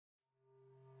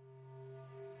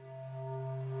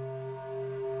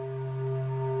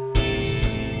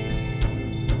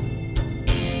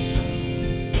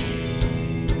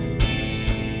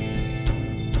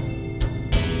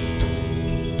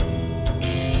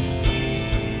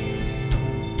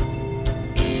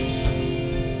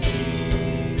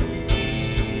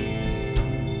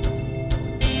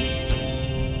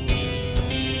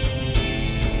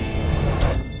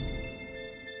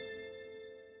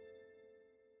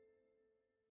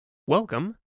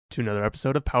Welcome to another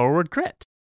episode of Power Word Crit.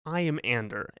 I am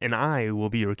Ander, and I will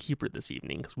be your keeper this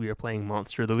evening because we are playing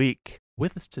Monster of the Week.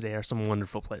 With us today are some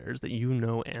wonderful players that you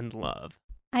know and love.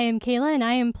 I am Kayla, and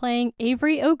I am playing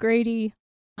Avery O'Grady.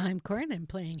 I'm Corin, I'm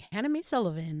playing Hannah Mae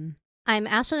Sullivan. I'm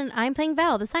Ashlyn, and I'm playing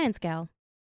Val, the science gal.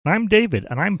 I'm David,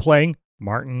 and I'm playing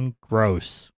Martin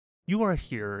Gross. You are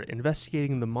here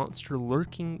investigating the monster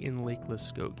lurking in Lake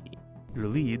Luskogee. Your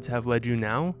leads have led you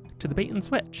now to the bait and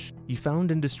switch. You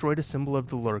found and destroyed a symbol of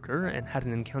the Lurker and had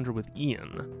an encounter with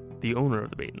Ian, the owner of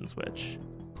the bait and switch,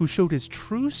 who showed his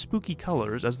true spooky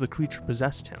colors as the creature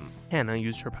possessed him. Hannah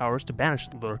used her powers to banish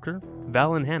the Lurker.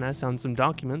 Val and Hannah found some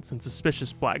documents and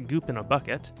suspicious black goop in a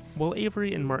bucket, while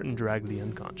Avery and Martin dragged the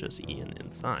unconscious Ian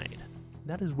inside.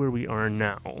 That is where we are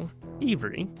now.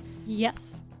 Avery,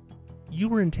 Yes. you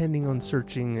were intending on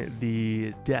searching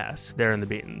the desk there in the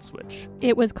bait and switch.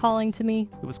 It was calling to me.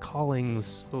 It was calling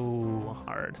so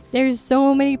hard. There's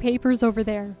so many papers over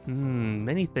there.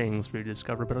 Many things for you to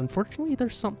discover, but unfortunately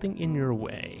there's something in your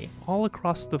way. All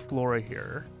across the floor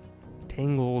here,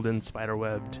 tangled and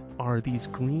spiderwebbed, are these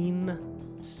green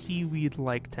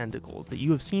seaweed-like tentacles that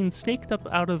you have seen snaked up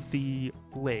out of the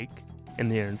lake, and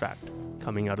they are in fact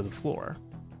coming out of the floor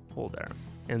hole there.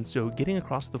 And so getting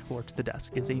across the floor to the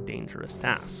desk is a dangerous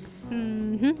task.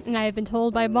 And I have been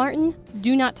told by Martin,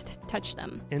 do not touch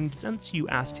them. And since you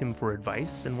asked him for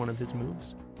advice in one of his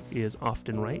moves, he is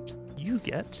often right, you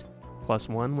get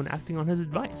 +1 when acting on his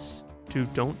advice to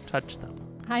don't touch them.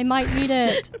 I might need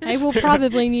it. I will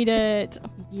probably need it.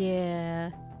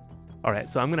 Yeah. All right,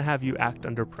 so I'm going to have you act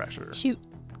under pressure. Shoot.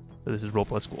 So this is roll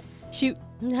plus school. Shoot.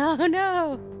 No.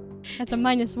 That's a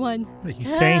 -1. Are you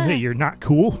saying that you're not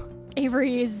cool?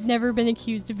 Avery has never been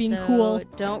accused of being So cool.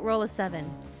 Don't roll a 7.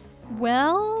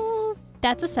 Well,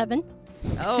 that's a 7.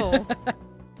 Oh.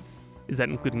 Is that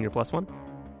including your +1?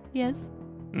 Yes.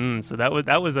 So that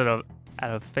was at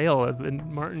a fail, and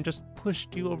Martin just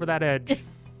pushed you over that edge.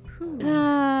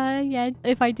 Yeah,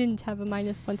 if I didn't have a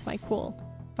 -1 to my cool,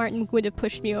 Martin would have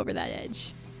pushed me over that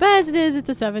edge. But as it is, it's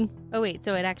a 7. Oh, wait.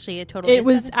 So it actually a total It is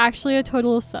was 7? actually a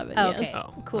total of 7, Oh, okay. yes.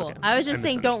 Oh, Cool. okay. I was I just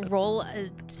saying don't misunderstood. roll a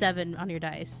 7 on your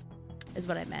dice, is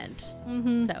what I meant.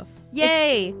 Mm-hmm. So,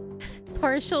 yay!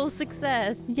 Partial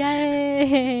success.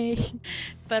 Yay!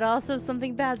 But also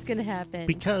something bad's going to happen.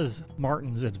 Because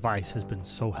Martin's advice has been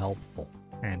so helpful.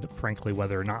 And frankly,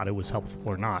 whether or not it was helpful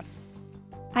or not,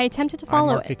 I attempted to I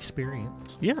follow mark it.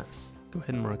 experience. Yes. Go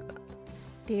ahead and mark that.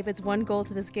 David's one goal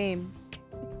to this game.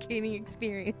 Gaining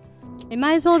experience. It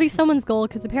might as well be someone's goal,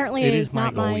 because apparently It it's is my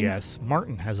not goal, mine. yes.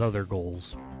 Martin has other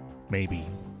goals. Maybe.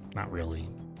 Not really.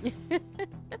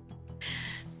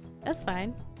 That's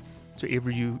fine. So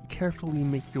Avery, you carefully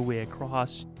make your way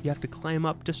across. You have to climb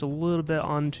up just a little bit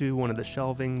onto one of the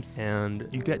shelving, and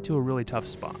you get to a really tough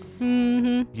spot.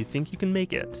 Mm-hmm. You think you can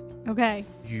make it. Okay.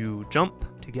 You jump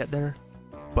to get there,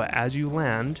 but as you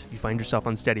land, you find yourself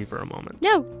unsteady for a moment.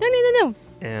 No.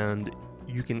 And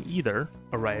you can either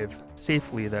arrive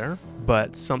safely there,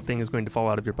 but something is going to fall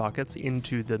out of your pockets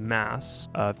into the mass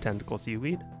of tentacle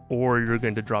seaweed, or you're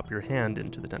going to drop your hand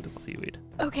into the tentacle seaweed.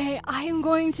 Okay, I am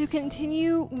going to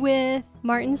continue with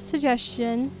Martin's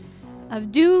suggestion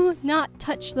of do not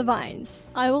touch the vines.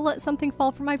 I will let something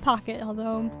fall from my pocket,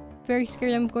 although I'm very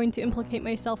scared I'm going to implicate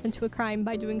myself into a crime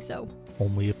by doing so.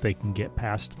 Only if they can get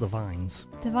past the vines.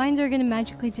 The vines are going to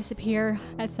magically disappear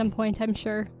at some point, I'm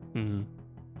sure. Mm-hmm.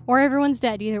 Or everyone's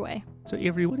dead, either way. So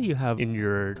Avery, what do you have in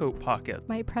your coat pocket?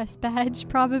 My press badge,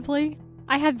 probably.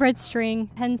 I have red string,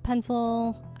 pens,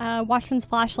 pencil, watchman's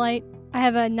flashlight. I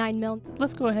have a 9mm.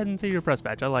 Let's go ahead and say your press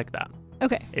badge. I like that.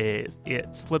 Okay.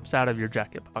 It slips out of your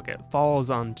jacket pocket, falls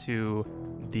onto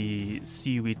the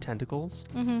seaweed tentacles,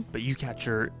 Mm-hmm. but you catch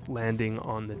her landing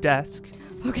on the desk.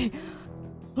 Okay.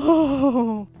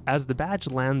 Oh. As the badge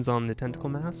lands on the tentacle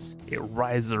mass, it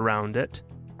writhes around it,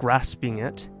 grasping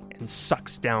it, and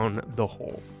sucks down the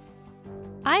hole.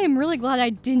 I am really glad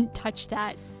I didn't touch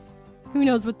that. Who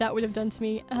knows what that would have done to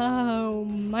me. Oh,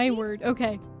 my word.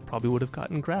 Okay. Probably would have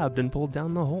gotten grabbed and pulled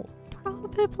down the hole.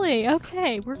 Probably.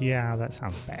 Okay. Yeah, that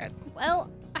sounds bad. Well,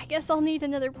 I guess I'll need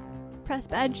another press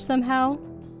badge somehow.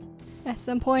 At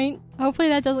some point. Hopefully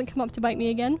that doesn't come up to bite me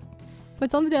again.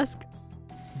 What's on the desk?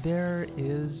 There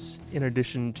is, in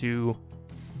addition to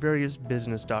various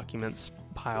business documents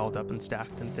piled up and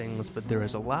stacked and things, but there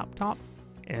is a laptop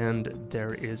and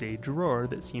there is a drawer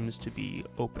that seems to be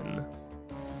open.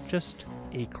 Just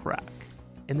a crack.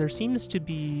 And there seems to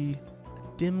be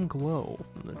a dim glow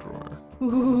from the drawer.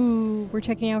 Ooh, we're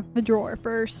checking out the drawer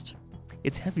first.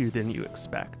 It's heavier than you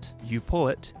expect. You pull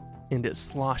it and it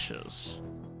sloshes.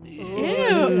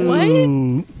 Ew, what?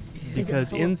 Ooh. because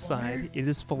full of inside it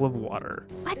is full of water.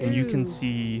 What? And you can Ooh.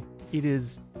 see it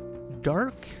is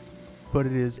dark, but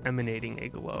it is emanating a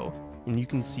glow. And you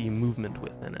can see movement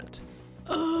within it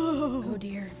Oh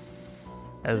dear.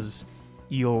 as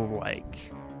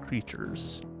eel-like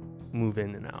creatures move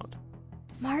in and out.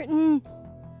 Martin,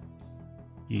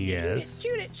 Yes.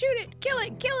 Shoot it, kill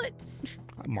it.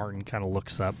 Martin kind of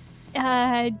looks up.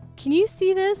 can you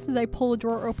see this as I pull the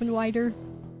drawer open wider?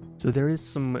 So there is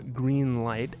some green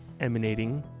light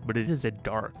emanating, but it is a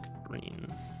dark green.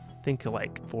 Think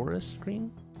like forest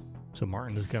green. So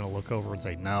Martin is going to look over and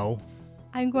say, no.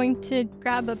 I'm going to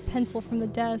grab a pencil from the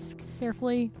desk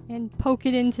carefully and poke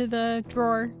it into the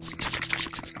drawer.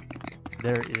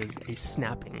 There is a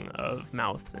snapping of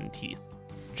mouth and teeth.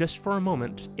 Just for a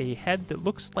moment, a head that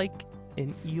looks like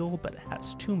an eel but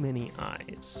has too many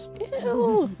eyes.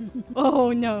 Ew.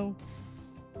 Oh no.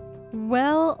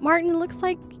 Well, Martin, looks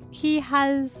like he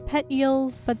has pet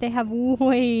eels, but they have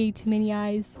way too many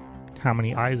eyes. How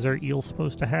many eyes are eels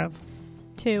supposed to have?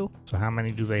 2. So how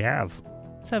many do they have?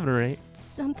 7 or 8.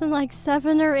 Something like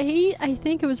 7 or 8. I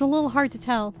think it was a little hard to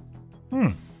tell.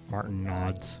 Martin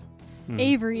nods.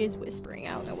 Avery is whispering.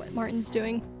 I don't know what Martin's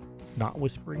doing. Not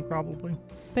whispering, probably?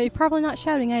 But he's probably not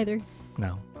shouting either.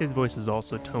 No. His voice is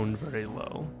also toned very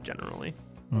low, generally.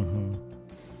 Mm-hmm.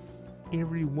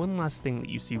 Avery, one last thing that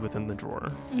you see within the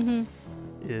drawer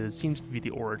Mm-hmm. seems to be the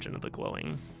origin of the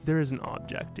glowing. There is an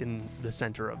object in the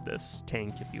center of this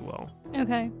tank, if you will.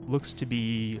 Okay. Looks to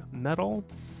be metal,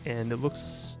 and it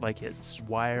looks like it's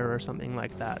wire or something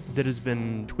like that has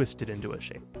been twisted into a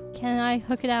shape. Can I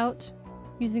hook it out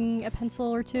using a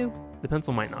pencil or 2? The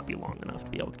pencil might not be long enough to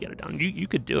be able to get it down. You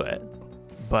could do it,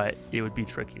 but it would be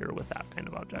trickier with that kind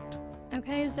of object.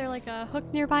 Okay, is there like a hook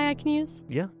nearby I can use?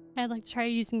 Yeah, I'd like to try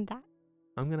using that.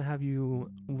 I'm going to have you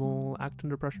roll act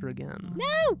under pressure again.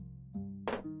 No!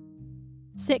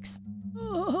 6.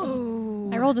 Oh.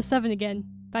 I rolled a 7 again,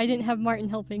 but I didn't have Martin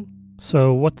helping.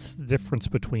 So what's the difference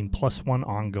between +1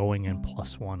 ongoing and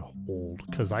 +1 hold?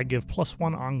 Because I give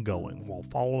 +1 ongoing while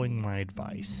following my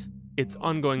advice. It's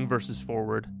ongoing versus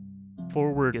forward.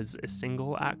 Forward is a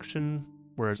single action,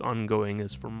 whereas ongoing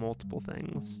is for multiple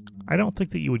things. I don't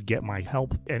think that you would get my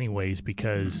help anyways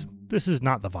because this is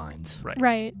not the vines.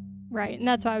 Right. Right. And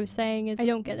that's what I was saying is I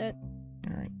don't get it.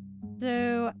 All right.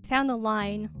 So I found a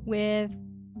line with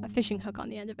a fishing hook on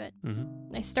the end of it. Mm-hmm.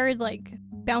 And I started like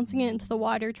bouncing it into the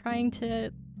water, trying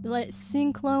to let it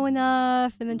sink low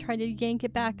enough and then try to yank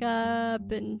it back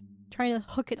up and trying to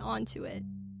hook it onto it.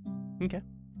 Okay.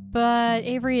 But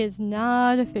Avery is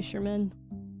not a fisherman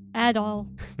at all.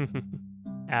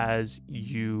 As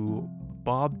you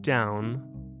bob down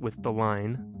with the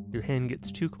line, your hand gets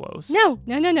too close. No.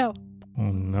 Oh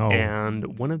no.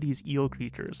 And one of these eel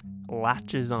creatures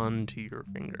latches onto your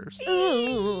fingers.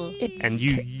 It's And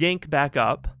you yank back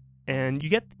up, and you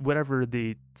get whatever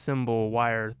the symbol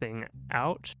wire thing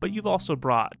out, but you've also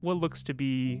brought what looks to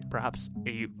be perhaps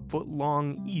a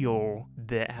foot-long eel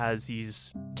that has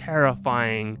these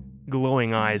terrifying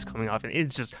glowing eyes coming off, and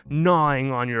it's just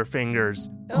gnawing on your fingers.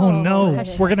 Oh no.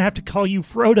 hush. We're going to have to call you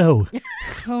Frodo.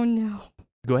 Oh no.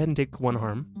 Go ahead and take 1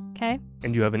 harm, Okay.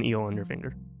 and you have an eel on your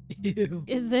finger. Ew.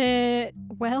 Is it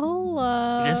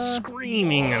Just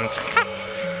screaming and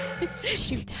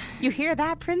shoot. You hear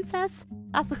that, princess?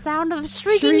 That's the sound of the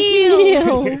shrieking Shrieking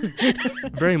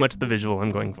eel. very much the visual I'm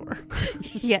going for.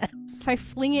 Yes. If I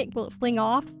fling it, will it fling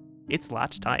off? It's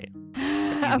latched tight.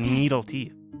 Okay. Needle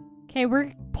teeth. Okay,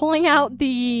 we're pulling out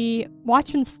the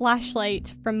watchman's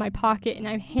flashlight from my pocket and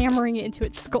I'm hammering it into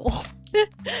its skull.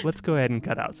 Let's go ahead and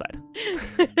cut outside.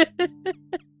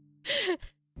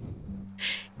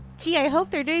 Gee, I hope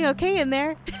they're doing okay in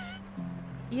there.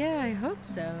 Yeah, I hope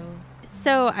so.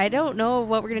 So, I don't know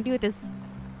what we're going to do with this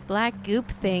black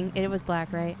goop thing. It was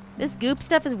black, right? This goop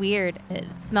stuff is weird. It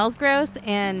smells gross,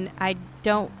 and I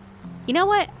don't... You know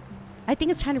what? I think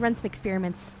it's time to run some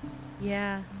experiments.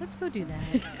 Yeah, let's go do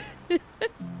that.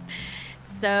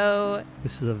 So,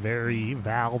 This is a very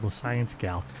Val the science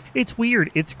gal. It's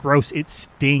weird. It's gross. It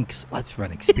stinks. Let's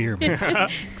run experiments.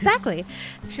 exactly.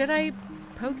 Should I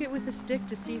poke it with a stick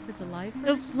to see if it's alive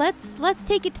first? Let's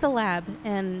take it to the lab,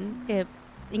 and if,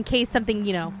 in case something,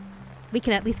 we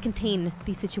can at least contain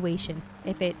the situation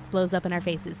if it blows up in our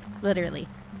faces, literally.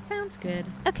 Sounds good.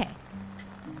 Okay.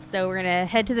 So we're gonna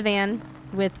head to the van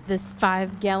with this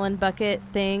 5-gallon bucket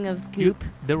thing of goop.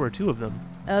 There were 2 of them.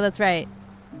 Oh, that's right.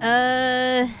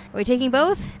 Are we taking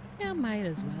both? Yeah, might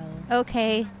as well.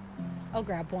 Okay. I'll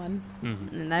grab one.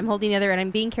 Mm-hmm. And I'm holding the other, and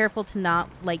I'm being careful to not,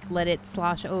 like, let it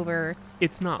slosh over.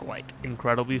 It's not, like,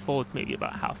 incredibly full. It's maybe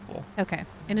about half full. Okay.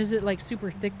 And is it, like,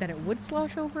 super thick that it would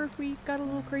slosh over if we got a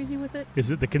little crazy with it?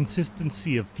 Is it the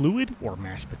consistency of fluid or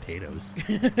mashed potatoes?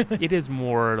 It is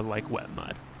more like wet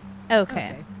mud.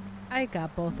 Okay. I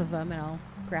got both of them, and I'll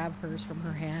grab hers from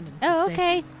her hand and Oh, say,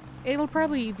 okay. it'll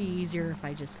probably be easier if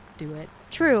I just do it.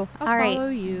 True. I'll All right. follow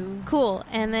you. Cool.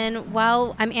 And then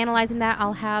while I'm analyzing that,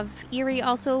 I'll have Erie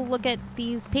also look at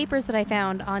these papers that I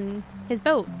found on his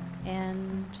boat.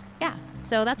 And yeah,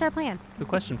 so that's our plan. The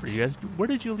question for you guys, where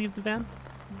did you leave the van?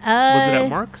 Was it Uh, at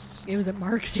Mark's? It was at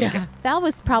Mark's, yeah. Val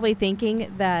was probably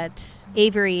thinking that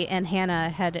Avery and Hannah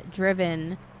had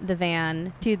driven the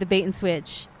van to the bait and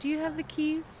switch. Do you have the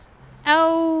keys?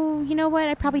 Oh, you know what?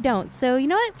 I probably don't. So you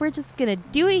know what? We're just gonna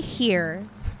do it here.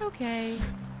 Okay.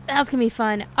 That's gonna be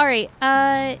fun. All right.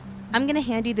 I'm gonna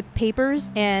hand you the papers,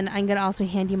 and I'm gonna also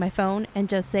hand you my phone, and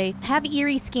just say, have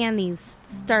Erie scan these.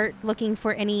 Start looking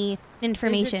for any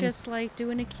information. Is it just like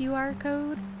doing a QR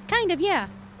code? Kind of, yeah.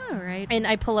 All right. And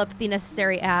I pull up the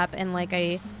necessary app, and like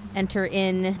I enter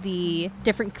in the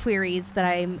different queries that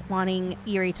I'm wanting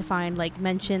Erie to find, like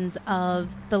mentions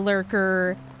of the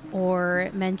Lurker or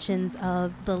mentions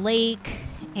of the lake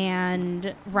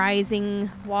and rising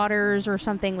waters or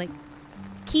something, like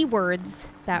keywords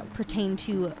that pertain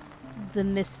to the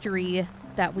mystery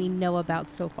that we know about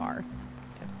so far.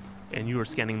 And you were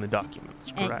scanning the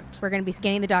documents, And correct? we're going to be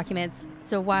scanning the documents.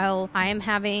 So while I am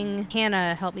having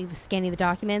Hannah help me with scanning the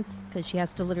documents, because she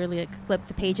has to literally like flip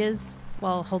the pages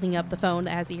while holding up the phone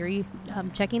as Erie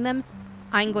checking them,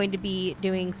 I'm going to be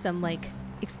doing some like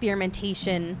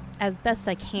experimentation as best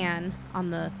I can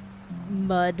on the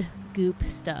mud goop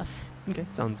stuff. Okay,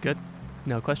 sounds good.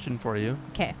 Now, question for you.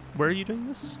 Okay. Where are you doing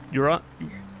this? You're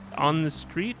on the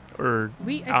street or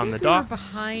I out on think the we were docks?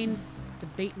 behind the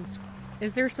bait and switch.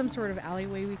 Is there some sort of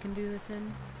alleyway we can do this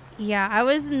in? Yeah, I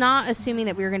was not assuming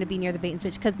that we were going to be near the bait and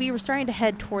switch because we were starting to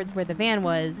head towards where the van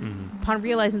was. Mhm. Upon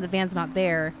realizing the van's not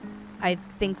there, I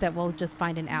think that we'll just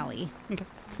find an alley Okay.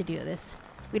 to do this.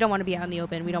 We don't want to be out in the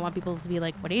open. We don't want people to be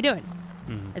like, what are you doing?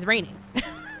 Mhm. It's raining.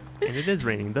 And it is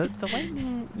raining. The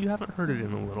lightning, you haven't heard it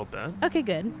in a little bit. Okay,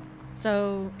 good.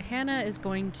 So Hannah is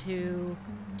going to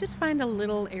just find a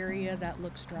little area that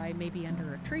looks dry, maybe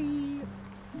under a tree.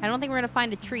 I don't think we're going to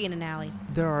find a tree in an alley.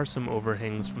 There are some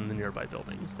overhangs from the nearby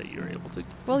buildings that you're able to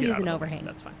We'll get use out an of. overhang.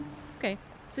 That's fine. Okay,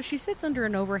 so she sits under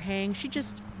an overhang. She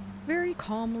just very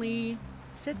calmly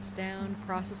sits down,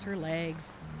 crosses her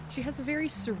legs. She has a very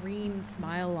serene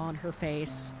smile on her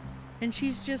face. And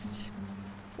she's just,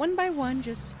 one by one,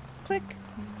 just click,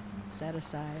 set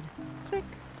aside, click,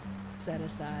 set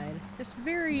aside. Just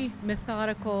very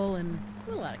methodical and a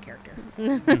little out of character.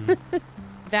 Mhm.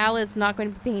 Val is not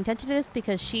going to be paying attention to this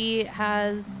because she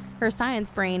has her science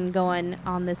brain going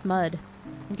on this mud.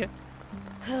 Okay.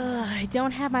 I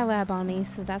don't have my lab on me,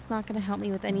 so that's not going to help me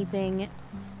with anything.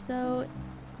 So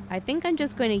I think I'm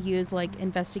just going to use like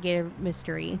investigative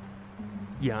mystery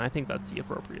Yeah, I think that's the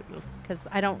appropriate move. because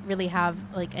I don't really have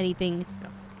like anything Yeah.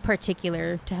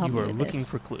 particular to help You me are with looking this.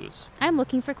 for clues. I'm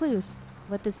looking for clues.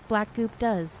 What this black goop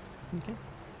does. Okay.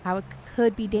 How it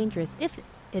could be dangerous, if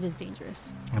it is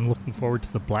dangerous. I'm looking forward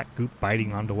to the black goop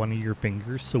biting onto one of your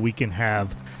fingers so we can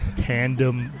have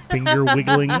tandem finger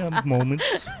wiggling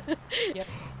moments.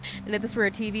 And if this were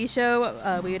a TV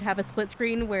show, we would have a split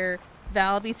screen where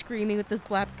Val would be screaming with this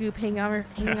black goop hanging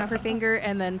off her finger,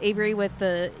 and then Avery with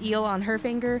the eel on her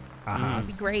finger. Uh-huh. It'd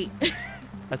be great.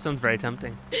 That sounds very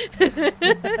tempting.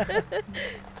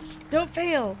 Don't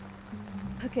fail.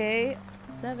 Okay,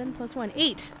 7 + 1,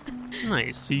 8.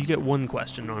 Nice. So you get one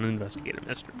question on investigative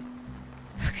mystery.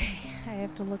 Okay, I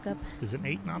have to look up. Is an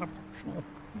 8 not a partial?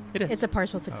 It is. It's a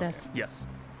partial success. Yes.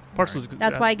 Parcels.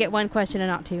 That's why I get one question and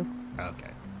not 2.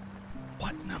 Okay.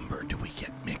 What number do we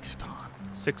get mixed on?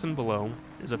 6 and below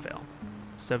is a fail.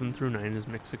 7 through 9 is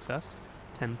mixed success.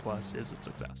 10 plus is a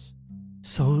success.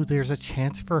 So there's a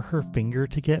chance for her finger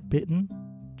to get bitten?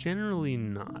 Generally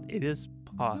not. It is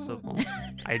possible.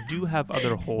 I do have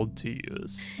other hold to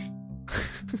use.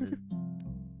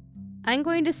 I'm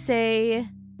going to say,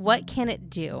 what can it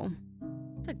do?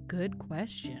 That's a good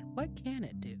question. What can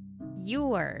it do?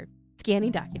 You are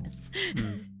scanning documents.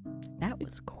 Hmm. That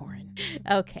was Corin.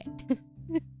 Okay.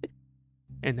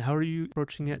 And how are you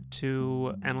approaching it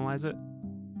to analyze it?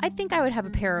 I think I would have a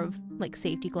pair of, like,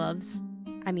 safety gloves.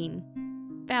 I mean,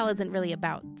 Val isn't really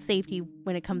about safety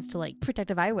when it comes to, like,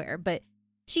 protective eyewear, but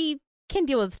she can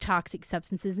deal with toxic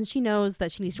substances, and she knows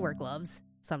that she needs to wear gloves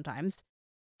sometimes.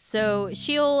 So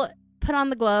she'll put on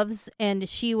the gloves and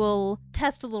she will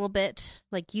test a little bit,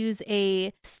 like use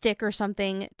a stick or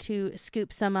something to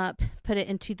scoop some up, put it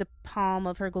into the palm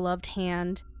of her gloved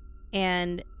hand,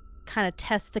 and kind of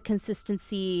test the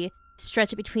consistency,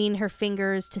 stretch it between her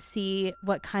fingers to see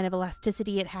what kind of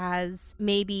elasticity it has,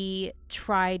 maybe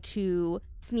try to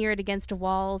smear it against a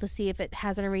wall to see if it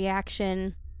has a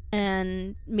reaction,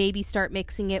 and maybe start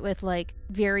mixing it with like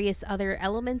various other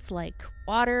elements like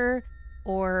water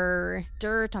or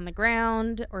dirt on the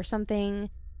ground or something,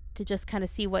 to just kind of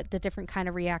see what the different kind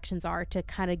of reactions are, to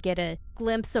kind of get a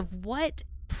glimpse of what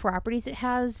properties it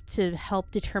has to help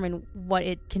determine what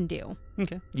it can do.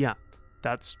 Okay. Yeah,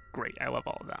 that's great. I love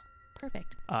all of that.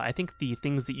 Perfect. I think the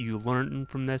things that you learn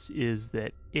from this is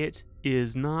that it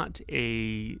is not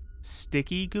a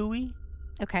sticky gooey,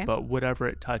 Okay. but whatever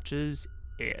it touches,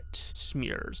 it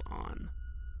smears on,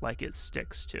 like it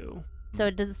sticks to. So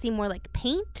does it seem more like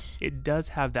paint? It does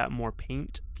have that more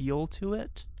paint feel to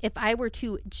it. If I were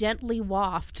to gently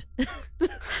waft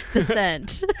the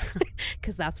scent,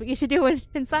 because that's what you should do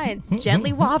in science,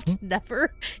 gently waft,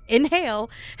 never inhale.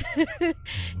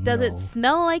 Does it No.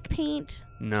 smell like paint?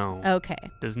 No. Okay.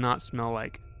 Does not smell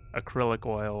like acrylic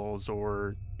oils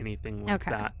or anything like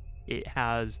Okay. that. It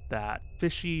has that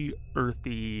fishy,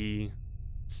 earthy,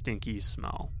 stinky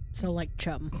smell. So like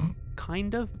chum.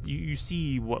 Kind of. You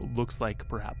see what looks like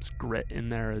perhaps grit in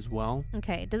there as well.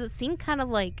 Okay. Does it seem kind of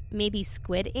like maybe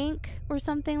squid ink or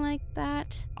something like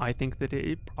that? I think that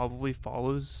it probably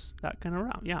follows that kind of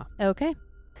route. Yeah. Okay.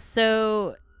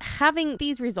 So, having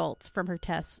these results from her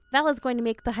tests, Val is going to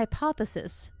make the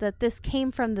hypothesis that this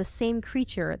came from the same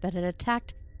creature that had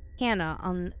attacked Hannah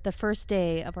on the first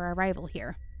day of our arrival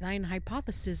here. Thine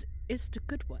hypothesis is the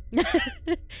good one.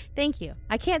 Thank you.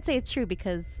 I can't say it's true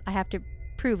because I have to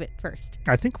prove it first.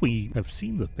 I think we have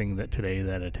seen the thing that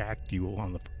attacked you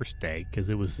on the first day, because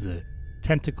it was the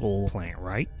tentacle plant,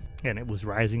 right? And it was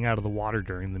rising out of the water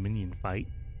during the minion fight.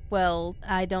 Well,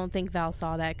 I don't think Val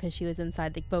saw that because she was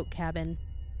inside the boat cabin.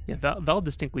 Yeah, Val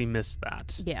distinctly missed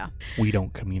that. Yeah. We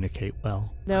don't communicate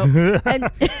well. Nope. And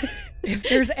If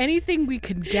there's anything we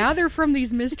can gather from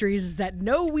these mysteries is that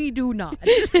no, we do not.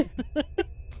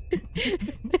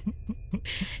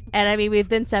 And I mean, we've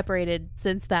been separated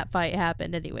since that fight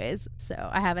happened anyways, so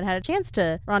I haven't had a chance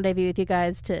to rendezvous with you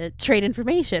guys to trade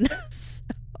information.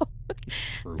 So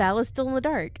Val is still in the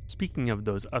dark. Speaking of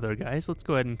those other guys, let's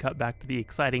go ahead and cut back to the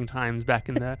exciting times back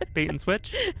in the bait and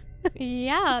switch.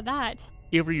 Yeah, that.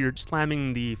 Avery, you're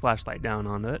slamming the flashlight down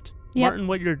on it. Yep.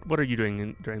 Martin, what are you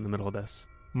doing during the middle of this?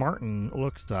 Martin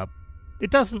looks up. It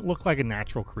doesn't look like a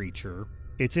natural creature.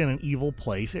 It's in an evil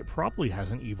place. It probably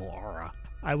has an evil aura.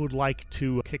 I would like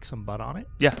to kick some butt on it.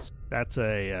 Yes. That's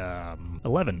a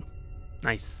 11.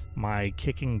 Nice. My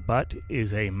kicking butt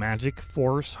is a magic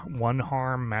force, 1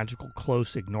 harm, magical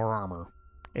close, ignore armor.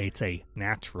 It's a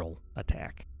natural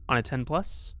attack. On a 10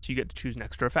 plus, so you get to choose an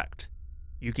extra effect.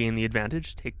 You gain the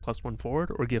advantage, take +1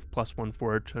 forward, or give +1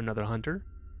 forward to another hunter.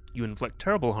 You inflict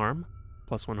terrible harm,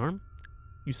 +1 harm.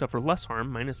 You suffer less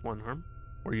harm, -1 harm,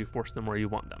 or you force them where you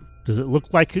want them. Does it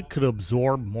look like it could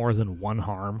absorb more than 1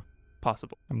 harm?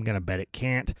 Possible. I'm going to bet it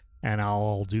can't, and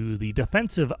I'll do the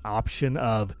defensive option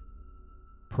of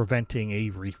preventing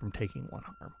Avery from taking 1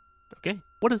 harm. Okay.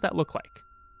 What does that look like?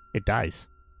 It dies.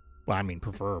 Well, I mean,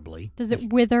 preferably. Does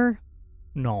it wither?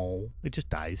 No, it just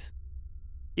dies.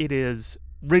 It is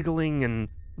wriggling and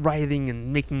writhing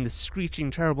and making this screeching,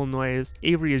 terrible noise.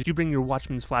 Avery, as you bring your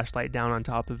watchman's flashlight down on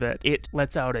top of it, it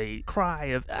lets out a cry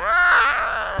of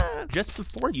 "Ah!" just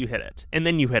before you hit it. And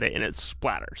then you hit it and it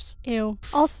splatters. Ew.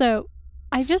 Also,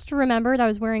 I just remembered I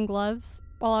was wearing gloves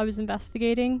while I was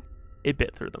investigating. It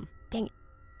bit through them.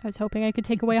 I was hoping I could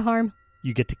take away harm.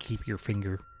 You get to keep your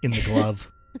finger in the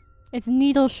glove. It's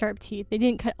needle-sharp teeth. They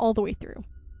didn't cut all the way through.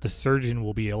 The surgeon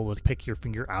will be able to pick your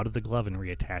finger out of the glove and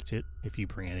reattach it if you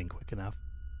bring it in quick enough.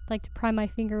 I'd like to pry my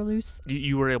finger loose.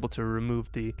 You were able to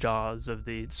remove the jaws of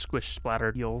the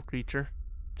squish-splattered eel creature.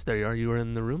 So there you are. You are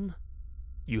in the room.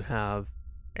 You have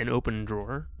an open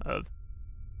drawer of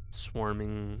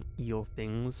swarming eel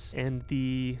things and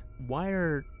the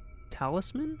wire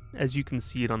talisman, as you can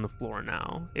see it on the floor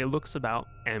now. It looks about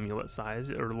amulet size,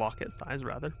 or locket size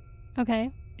rather,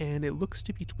 Okay. and it looks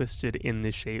to be twisted in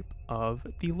the shape of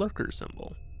the Lurker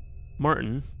symbol.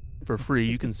 Martin, for free,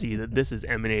 you can see that this is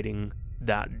emanating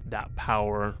that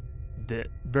power that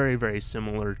very, very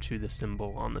similar to the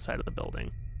symbol on the side of the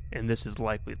building. And this is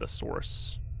likely the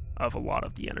source of a lot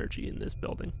of the energy in this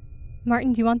building.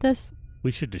 Martin, do you want this?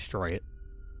 We should destroy it.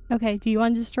 Okay, do you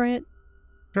want to destroy it?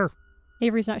 Sure.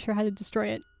 Avery's not sure how to destroy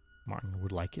it. Martin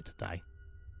would like it to die.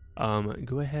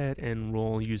 Go ahead and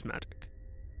roll use magic.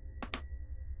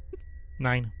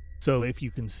 9. So if you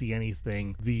can see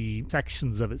anything, the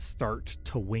sections of it start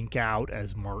to wink out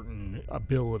as Martin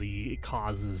ability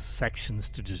causes sections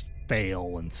to just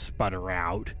fail and sputter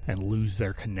out and lose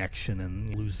their connection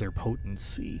and lose their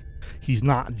potency. He's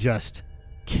not just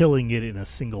killing it in a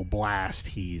single blast,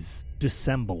 he's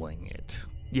dissembling it.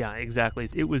 Yeah, exactly.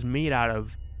 It was made out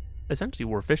of, essentially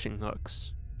were fishing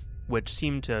hooks, which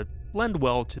seemed to lend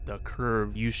well to the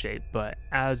curved U-shape, but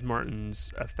as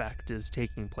Martin's effect is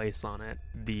taking place on it,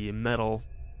 the metal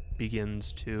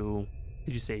begins to,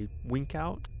 did you say wink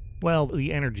out? Well,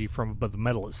 the energy from but the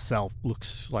metal itself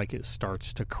looks like it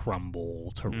starts to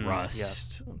crumble, to rust,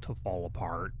 yes. to fall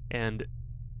apart. And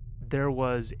there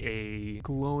was a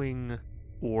glowing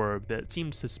orb that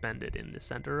seemed suspended in the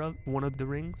center of one of the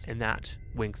rings, and that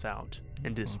winks out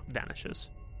and just vanishes.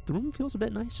 The room feels a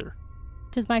bit nicer.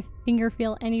 Does my finger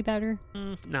feel any better?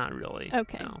 Not really.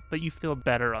 Okay. No. But you feel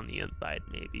better on the inside,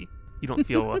 maybe. You don't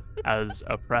feel as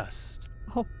oppressed.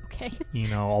 Oh, okay. You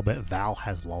know, I'll bet Val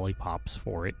has lollipops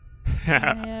for it.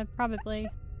 Yeah, probably.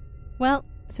 Well,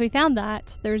 so we found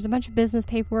that. There's a bunch of business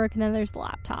paperwork, and then there's the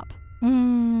laptop.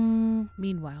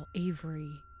 Meanwhile,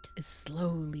 Avery is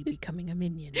slowly becoming a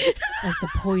minion as the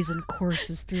poison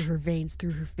courses through her veins,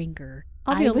 through her finger.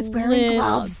 I was wearing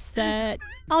gloves. upset.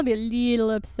 I'll be a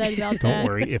little upset about that. Don't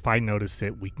worry, if I notice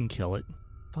it, we can kill it.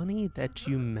 Funny that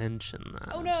you mention that.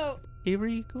 Oh no!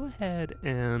 Avery, go ahead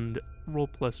and roll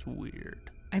plus weird.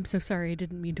 I'm so sorry, I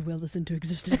didn't mean to will this into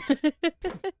existence.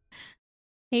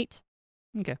 8.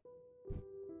 Okay.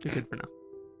 You're good for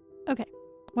now.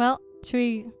 Well, should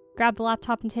we grab the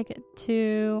laptop and take it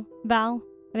to Val?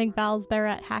 I think Val's better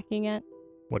at hacking it.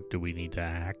 What do we need to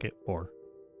hack it for?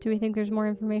 Do we think there's more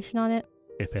information on it?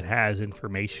 If it has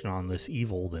information on this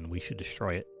evil, then we should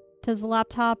destroy it. Does the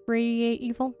laptop radiate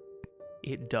evil?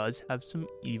 It does have some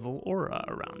evil aura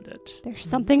around it. There's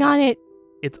something on it.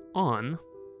 It's on,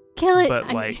 Kill it. but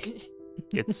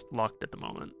it's locked at the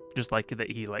moment. Just like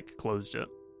that he closed it.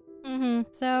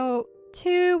 So,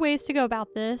 2 ways to go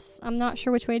about this. I'm not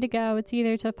sure which way to go. It's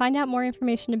either to find out more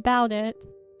information about it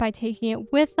by taking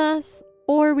it with us,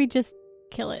 or we just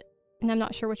kill it. And I'm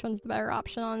not sure which one's the better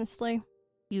option, honestly.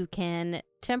 You can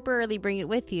temporarily bring it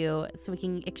with you so we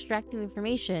can extract the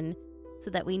information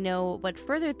so that we know what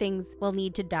further things will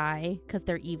need to die because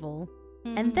they're evil,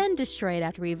 and then destroy it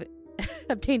after we've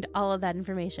obtained all of that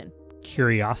information.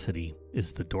 Curiosity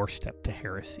is the doorstep to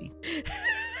heresy.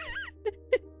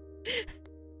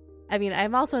 I mean,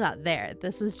 I'm also not there.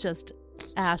 This was just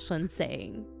Ashlyn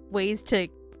saying ways to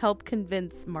help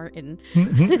convince Martin.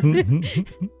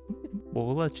 Well,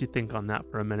 we'll let you think on that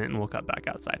for a minute and we'll cut back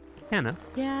outside. Hannah,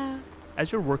 Yeah.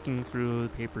 as you're working through the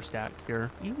paper stack here,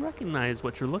 you recognize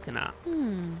what you're looking at.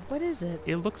 What is it?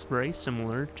 It looks very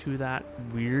similar to that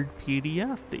weird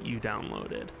PDF that you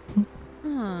downloaded.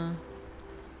 Huh.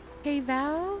 Hey,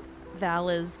 Val? Val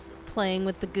is playing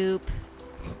with the goop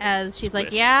as she's like,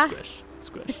 Squish, yeah.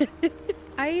 Squish.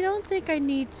 I don't think I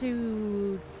need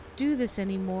to do this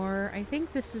anymore. I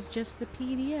think this is just the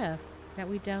PDF that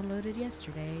we downloaded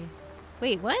yesterday.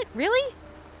 Wait, what? Really?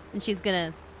 And she's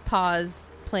gonna pause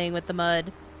playing with the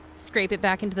mud, scrape it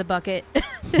back into the bucket.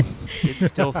 It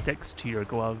still sticks to your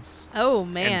gloves. Oh,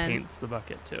 And man. paints the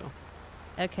bucket too.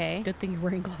 Okay. Good thing you're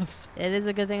wearing gloves. It is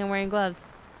a good thing I'm wearing gloves.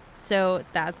 So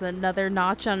that's another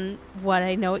notch on what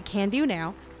I know it can do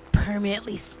now.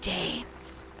 Permanently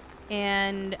stains.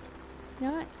 And you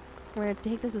know what? We're going to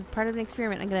take this as part of an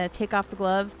experiment. I'm going to take off the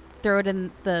glove, throw it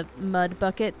in the mud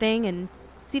bucket thing, and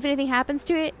see if anything happens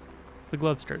to it. The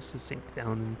glove starts to sink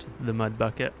down into the mud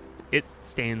bucket. It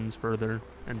stains further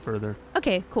and further.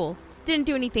 Okay, cool. Didn't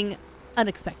do anything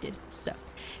unexpected. So,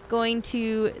 going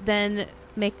to then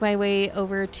make my way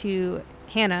over to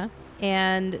Hannah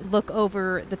and look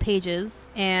over the pages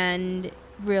and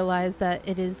realize that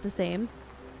it is the same.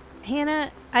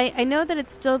 Hannah, I know that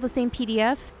it's still the same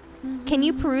PDF. Mm-hmm. Can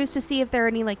you peruse to see if there are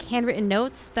any handwritten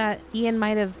notes that Ian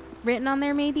might have written on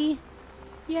there maybe?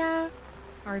 Yeah.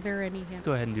 Are there any?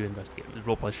 Go ahead and do investigate. Just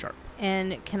roll plus sharp.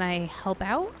 And can I help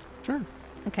out? Sure.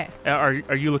 Okay.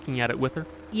 Are you looking at it with her?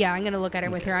 Yeah, I'm going to look at her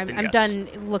with Okay, her. I'm then yes. done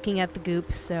looking at the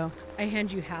goop, so. I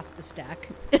hand you half the stack.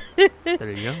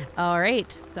 There you go. All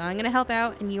right. So I'm going to help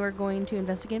out, and you are going to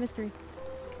investigate a mystery.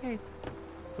 Okay.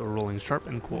 So we're rolling sharp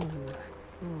and cool.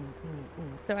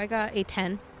 So I got a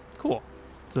 10. Cool.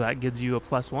 So that gives you a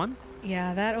 +1.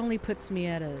 Yeah, that only puts me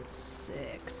at a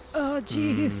 6.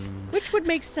 jeez. Which would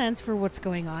make sense for what's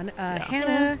going on. Yeah.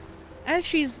 Hannah, as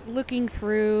she's looking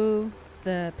through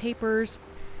the papers,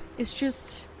 it's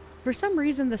just, for some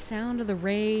reason, the sound of the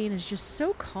rain is just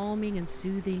so calming and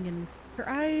soothing, and her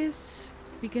eyes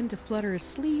begin to flutter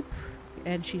asleep,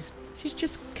 and she's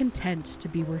just content to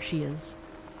be where she is.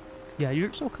 Yeah,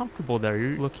 you're so comfortable there.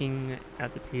 You're looking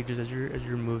at the pages as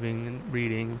you're moving and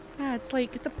reading. Yeah, it's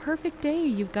like the perfect day.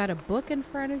 You've got a book in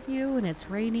front of you, and it's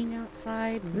raining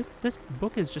outside. And This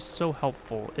book is just so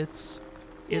helpful. It's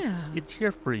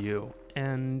here for you,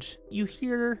 and you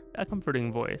hear a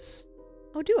comforting voice.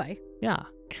 oh, do I? Yeah.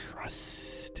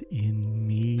 Trust in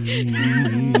me.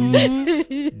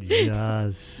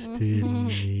 Just in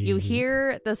me. You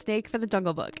hear the snake for the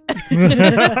Jungle Book.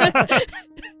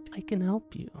 I can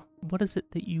help you. What is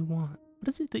it that you want? What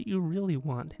is it that you really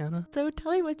want, Hannah? So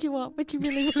tell me what you want, what you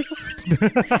really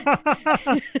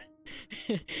want.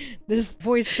 This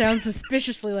voice sounds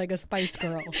suspiciously like a Spice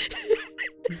Girl.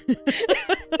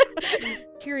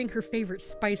 Hearing her favorite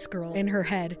Spice Girl in her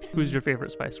head. Who's your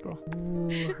favorite Spice Girl?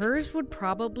 Ooh, hers would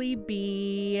probably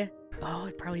be... Oh,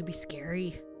 it'd probably be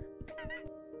Scary.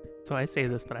 So I say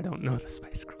this, but I don't know the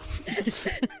Spice Girls.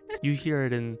 You hear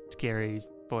it in Scary's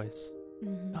voice.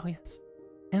 Mhm. Oh, yes.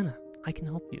 Hannah, I can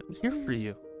help you. I'm here for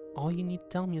you. All you need to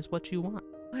tell me is what you want.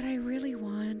 What I really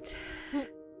want...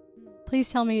 Please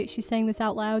tell me she's saying this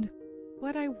out loud.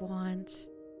 What I want...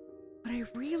 What I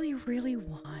really, really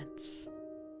want...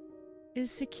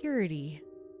 is security.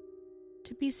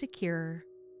 To be secure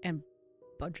and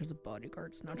bunches of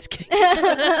bodyguards. No, I'm just kidding.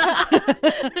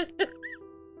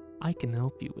 I can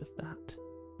help you with that.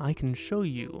 I can show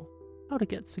you how to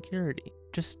get security.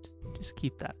 Just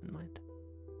keep that in mind.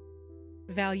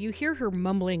 Val, you hear her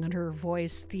mumbling on her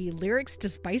voice the lyrics to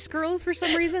Spice Girls for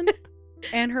some reason,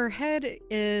 and her head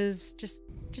is just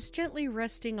gently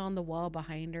resting on the wall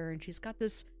behind her, and she's got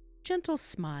this gentle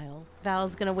smile.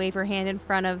 Val's gonna wave her hand in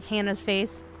front of Hannah's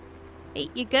face. Hey,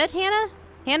 you good, Hannah?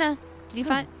 Hannah, did you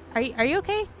find... Are you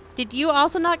okay? Did you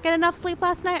also not get enough sleep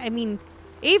last night? I mean,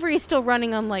 Avery's still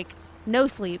running on, like, no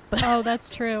sleep. Oh, that's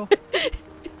true.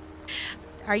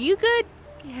 Are you good?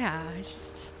 Yeah,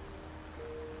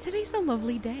 today's a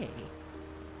lovely day.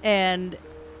 And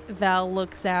Val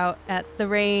looks out at the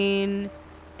rain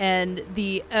and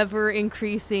the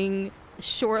ever-increasing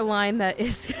shoreline that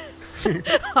is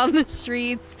on the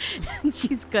streets. And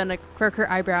she's gonna quirk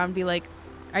her eyebrow and be like,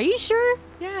 are you sure?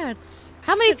 Yeah, it's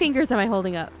How many fingers am I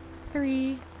holding up?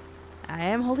 3. I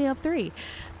am holding up 3.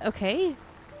 Okay.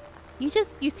 You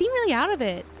seem really out of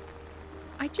it.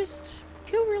 I just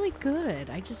feel really good.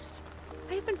 I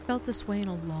haven't felt this way in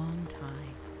a long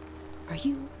time. Are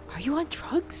you on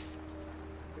drugs?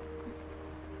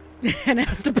 And I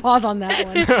has to pause on that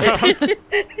one.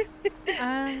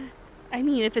 I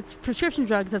mean, if it's prescription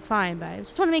drugs, that's fine, but I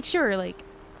just want to make sure, like...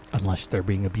 Unless they're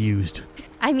being abused.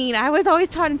 I mean, I was always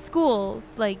taught in school,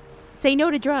 like, say no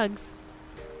to drugs.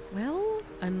 Well,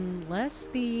 unless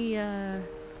the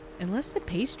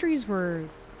pastries were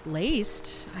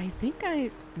laced, I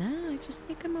just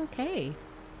think I'm okay.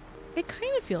 It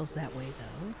kind of feels that way,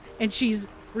 though. And she's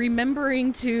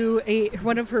remembering to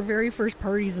one of her very first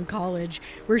parties in college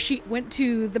where she went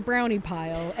to the brownie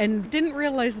pile and didn't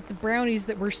realize that the brownies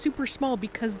that were super small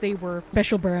because they were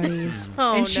special brownies.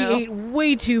 Oh, and she no. ate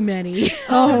way too many.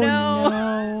 Oh,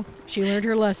 no. She learned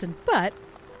her lesson, but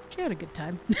she had a good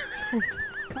time.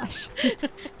 Gosh.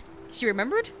 She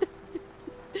remembered?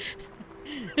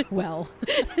 Well.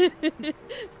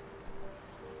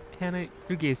 Hannah,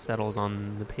 your gaze settles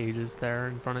on the pages there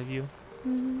in front of you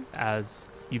as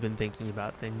you've been thinking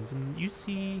about things, and you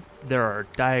see there are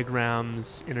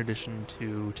diagrams in addition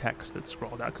to text that's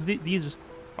scrolled out, because these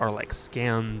are like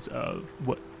scans of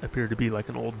what appear to be like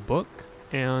an old book,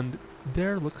 and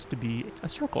there looks to be a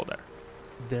circle there.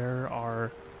 There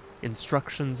are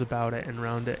instructions about it and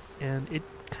around it, and it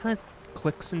kind of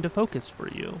clicks into focus for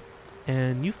you,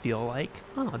 and you feel like,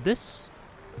 oh, this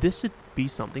would be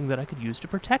something that I could use to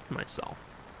protect myself.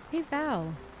 Hey,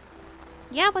 Val.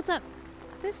 Yeah, what's up?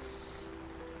 This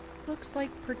looks like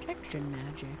protection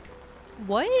magic.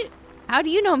 What? How do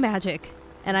you know magic?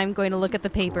 And I'm going to look at the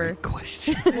paper. Great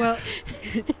question. Well,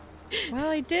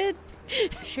 I did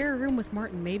share a room with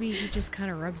Martin. Maybe he just kind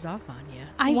of rubs off on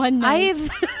you. One night.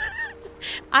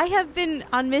 I have been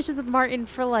on missions with Martin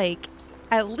for like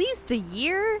at least a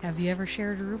year. Have you ever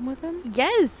shared a room with him?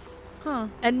 Yes. Huh.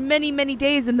 And many, many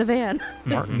days in the van.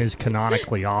 Martin is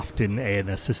canonically often an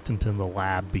assistant in the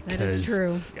lab That is because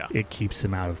true. Yeah. it keeps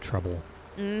him out of trouble.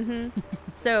 Mm-hmm.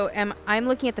 So I'm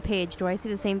looking at the page. Do I see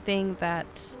the same thing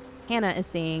that Hannah is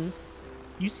seeing?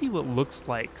 You see what looks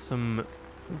like some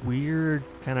weird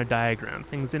kind of diagram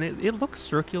things, and it looks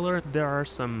circular. There are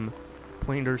some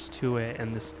pointers to it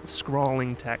and this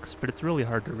scrawling text, but it's really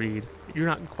hard to read. You're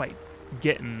not quite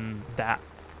getting that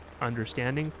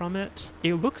understanding from it.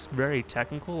 It looks very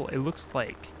technical. It looks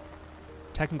like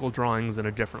technical drawings in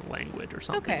a different language or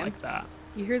something Okay. like that.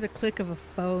 You hear the click of a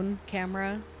phone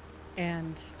camera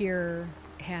and hear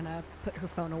Hannah put her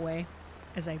phone away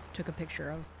as I took a picture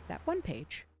of that one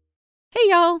page. Hey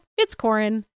y'all, it's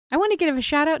Corin. I want to give a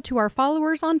shout out to our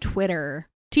followers on Twitter.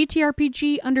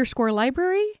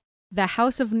 TTRPG_library, The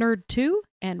House of Nerd 2,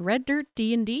 and Red Dirt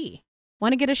D&D.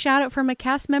 Want to get a shout out from a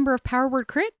cast member of Power Word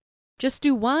Crit? Just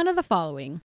do one of the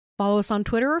following. Follow us on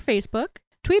Twitter or Facebook,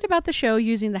 tweet about the show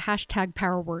using the hashtag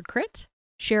PowerWordCrit,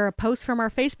 share a post from our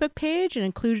Facebook page and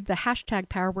include the hashtag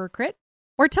PowerWordCrit,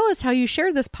 or tell us how you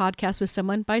share this podcast with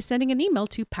someone by sending an email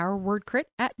to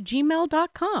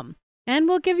powerwordcrit@gmail.com. And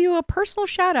we'll give you a personal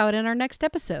shout out in our next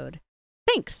episode.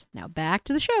 Thanks. Now back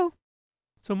to the show.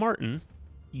 So, Martin,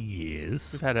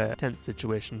 Yes. we've had a tense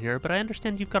situation here, but I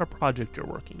understand you've got a project you're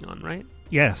working on, right?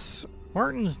 Yes.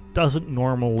 Martins doesn't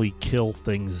normally kill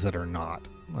things that are not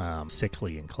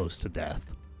sickly and close to death.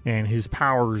 And his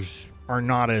powers are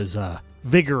not as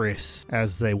vigorous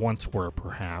as they once were,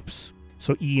 perhaps.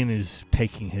 So Ian is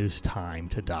taking his time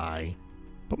to die.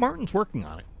 But Martin's working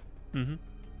on it. Mm-hmm.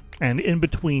 And in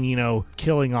between,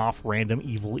 killing off random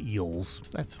evil eels,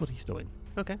 that's what he's doing.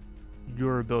 Okay.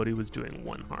 Your ability was doing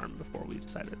 1 harm before we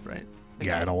decided, right?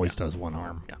 Yeah, it always does 1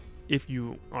 harm. Yeah. If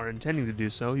you are intending to do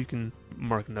so, you can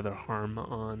mark another harm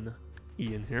on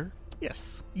Ian here.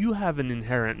 Yes. You have an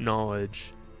inherent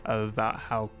knowledge about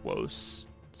how close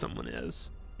someone is,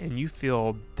 and you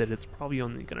feel that it's probably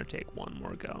only going to take 1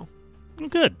 more go.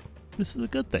 Good. This is a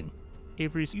good thing.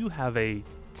 Avery, you have a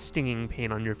stinging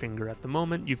pain on your finger at the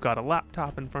moment. You've got a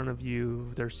laptop in front of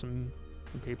you. There's some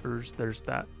papers. There's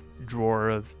that drawer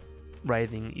of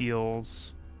writhing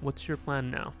eels. What's your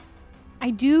plan now? I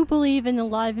do believe in a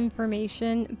lot of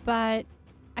information, but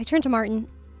I turn to Martin.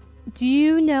 Do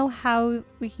you know how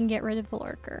we can get rid of the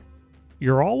Lurker?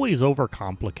 You're always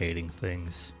overcomplicating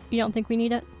things. You don't think we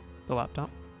need it? The laptop?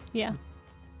 Yeah.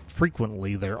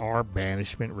 Frequently, there are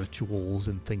banishment rituals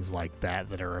and things like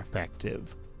that are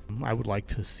effective. I would like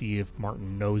to see if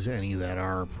Martin knows any that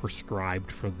are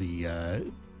prescribed for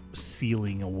the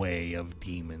sealing away of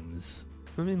demons.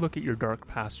 Let me look at your dark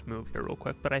past move here real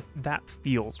quick, but that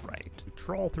feels right.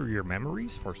 Trawl through your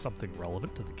memories for something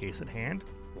relevant to the case at hand.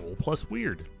 Roll plus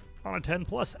weird. On a 10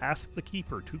 plus, ask the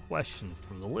keeper 2 questions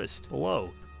from the list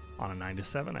below. On a 9 to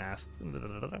 7, ask...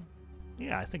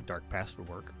 Yeah, I think dark past would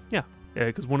work. Yeah,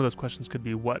 because one of those questions could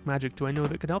be, what magic do I know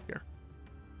that could help here?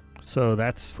 So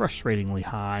that's frustratingly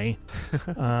high.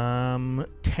 10.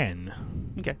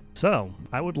 Okay. So,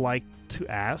 I would like to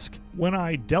ask, when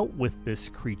I dealt with this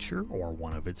creature, or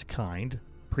one of its kind,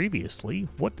 previously,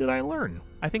 what did I learn?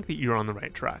 I think that you're on the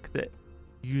right track, that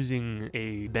using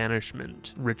a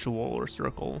banishment ritual or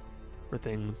circle for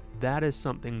things, that is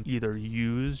something either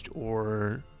used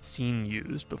or seen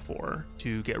used before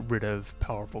to get rid of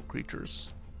powerful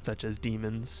creatures, such as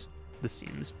demons. This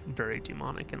seems very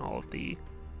demonic in all of the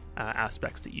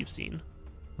aspects that you've seen.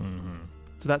 Mm-hmm.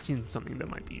 So that seems something that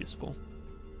might be useful.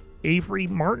 Avery,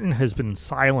 Martin has been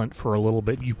silent for a little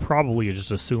bit. You probably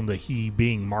just assume that he,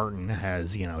 being Martin,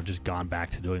 has, just gone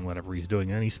back to doing whatever he's doing.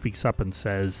 And then he speaks up and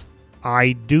says,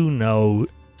 I do know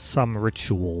some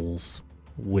rituals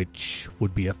which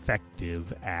would be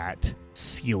effective at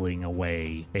sealing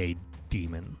away a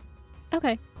demon.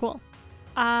 Okay, cool.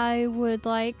 I would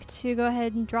like to go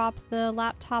ahead and drop the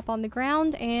laptop on the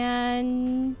ground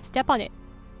and step on it.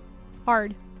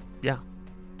 Hard. Yeah.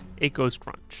 It goes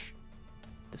crunch.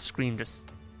 The screen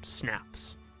just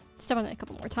snaps. Step on it a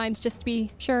couple more times just to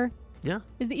be sure. Yeah.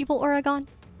 Is the evil aura gone?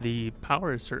 The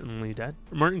power is certainly dead.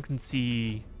 Martin can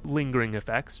see lingering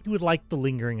effects. You would like the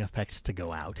lingering effects to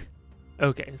go out.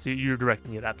 Okay, so you're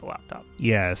directing it at the laptop.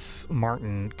 Yes,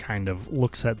 Martin kind of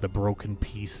looks at the broken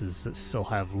pieces that still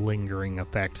have lingering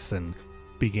effects and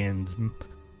begins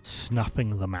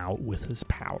snuffing them out with his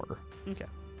power. Okay.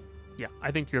 Yeah,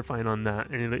 I think you're fine on that,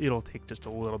 and it'll take just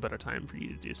a little bit of time for you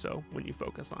to do so when you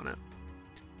focus on it.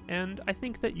 And I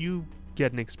think that you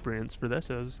get an experience for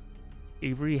this as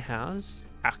Avery has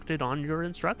acted on your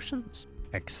instructions.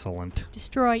 Excellent.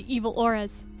 Destroy evil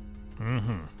auras.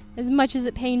 Mm-hmm. As much as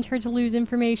it pains her to lose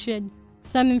information,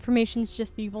 some information's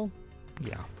just evil.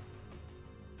 Yeah.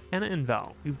 Hannah and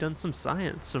Val, you've done some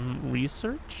science, some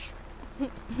research,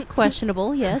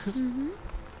 Questionable, yes.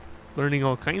 learning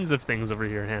all kinds of things over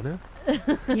here, Hannah.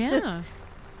 Yeah.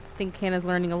 I think Hannah's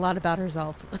learning a lot about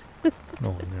herself.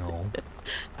 Oh, no.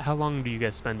 How long do you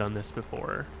guys spend on this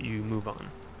before you move on?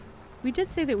 We did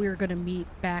say that we were going to meet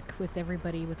back with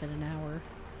everybody within an hour.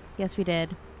 Yes, we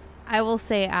did. I will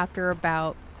say after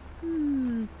about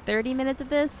 30 minutes of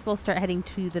this, we'll start heading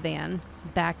to the van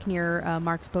back near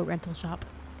Mark's boat rental shop.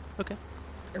 Okay.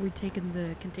 Are we taking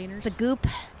the containers? The goop.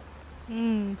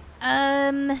 Hmm.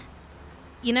 I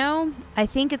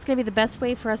think it's going to be the best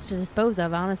way for us to dispose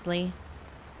of, honestly.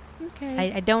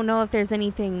 Okay. I don't know if there's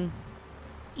anything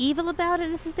evil about it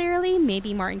necessarily.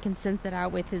 Maybe Martin can sense that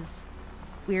out with his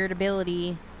weird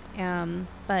ability.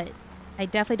 But I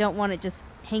definitely don't want it just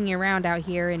hanging around out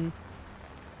here. And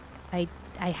I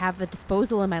have a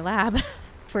disposal in my lab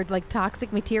for like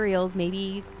toxic materials.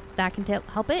 Maybe that can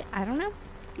help it. I don't know.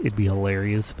 It'd be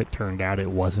hilarious if it turned out it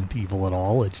wasn't evil at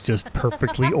all. It's just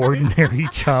perfectly ordinary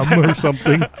chum or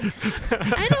something.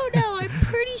 I don't know. I'm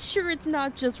pretty sure it's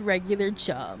not just regular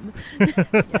chum.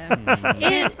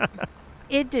 Yeah.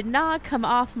 It did not come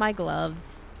off my gloves.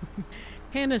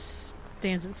 Hannah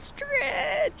stands and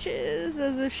stretches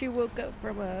as if she woke up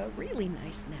from a really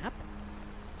nice nap.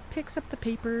 Picks up the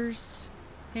papers,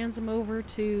 hands them over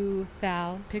to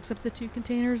Val, picks up the 2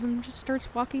 containers, and just starts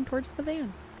walking towards the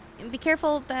van. And be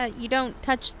careful that you don't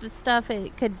touch the stuff.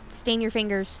 It could stain your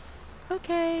fingers.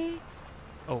 Okay.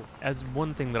 Oh, as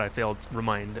one thing that I failed to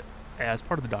remind, as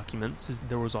part of the documents, is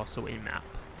there was also a map.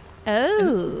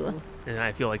 Oh. And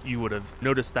I feel like you would have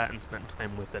noticed that and spent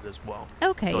time with it as well.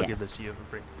 Okay, So I'll yes. give this to you for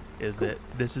free. Is that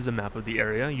this is a map of the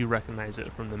area. You recognize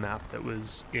it from the map that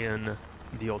was in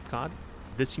the old COD.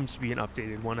 This seems to be an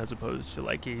updated one as opposed to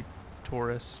like a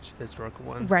tourist historical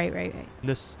one. Right.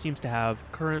 This seems to have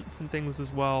currents and things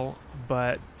as well,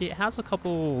 but it has a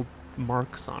couple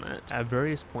marks on it at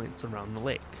various points around the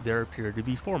lake. There appear to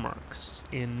be 4 marks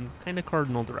in kind of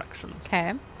cardinal directions.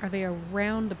 Okay. Are they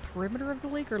around the perimeter of the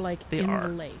lake or like They in are.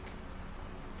 the lake?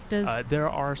 Does There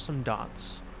are some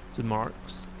dots, some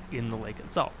marks in the lake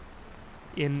itself.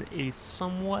 In a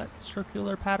somewhat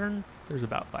circular pattern, there's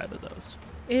about 5 of those.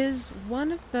 is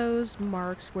one of those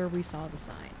marks where we saw the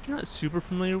sign? I'm not super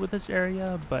familiar with this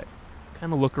area, but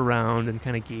kind of look around and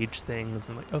kind of gauge things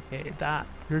and like, okay,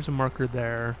 here's a marker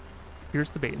there.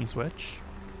 Here's the bait and switch.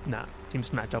 That seems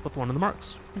to match up with one of the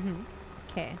marks. Mm-hmm.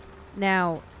 Okay.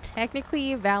 Now,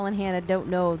 technically, Val and Hannah don't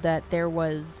know that there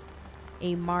was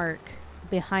a mark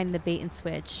behind the bait and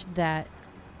switch that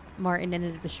Martin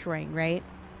ended up destroying, right?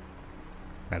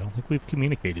 I don't think we've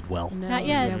communicated well. No, Not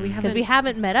yet. Yeah, we Because haven't. we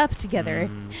haven't met up together.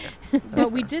 That's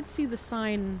But we fair. did see the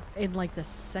sign in like the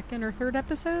 2nd or 3rd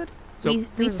episode. So- we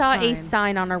There was a saw a sign.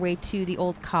 sign on our way to the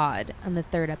old COD on the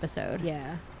 3rd episode.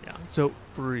 Yeah. Yeah. So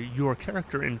for your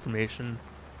character information,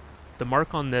 the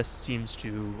mark on this seems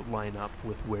to line up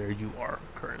with where you are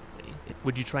currently.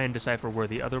 Would you try and decipher where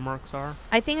the other marks are?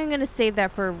 I think I'm going to save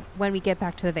that for when we get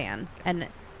back to the van. And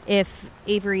if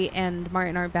Avery and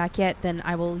Martin aren't back yet, then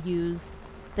I will use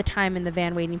the time in the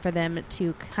van waiting for them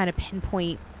to kind of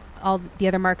pinpoint all the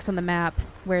other marks on the map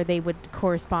where they would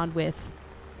correspond with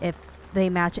if they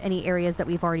match any areas that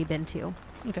we've already been to.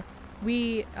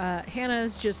 We,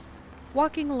 Hannah's just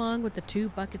walking along with the 2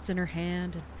 buckets in her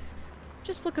hand and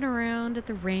just looking around at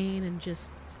the rain and just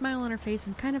smile on her face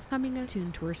and kind of humming a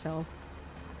tune to herself.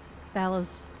 Val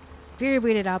is very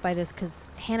weirded out by this because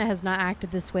Hannah has not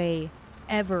acted this way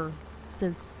ever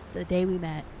since the day we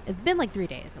met. It's been like 3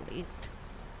 days at least.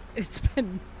 It's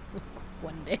been like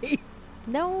 1 day.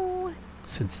 No.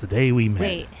 Since the day we met.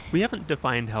 Wait. We haven't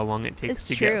defined how long it takes It's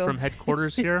to true. get from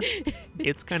headquarters here.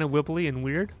 It's kind of wibbly and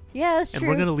weird, Yeah, that's and true.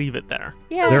 we're going to leave it there.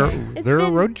 Yeah. There are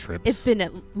been- road trips. It's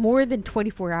been more than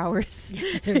 24 hours.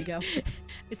 There you go.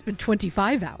 It's been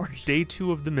 25 hours. Day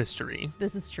 2 of the mystery.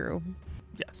 This is true.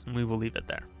 Yes, and we will leave it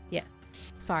there.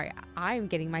 Sorry, I'm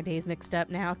getting my days mixed up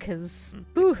now because.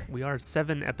 We are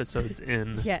 7 episodes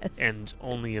in Yes. and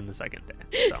only in the 2nd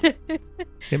day. So.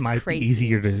 It might Crazy. be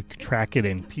easier to track it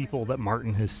in people that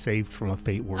Martin has saved from a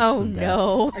fate worse Oh than death.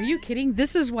 no. Are you kidding?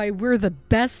 This is why we're the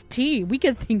best team. We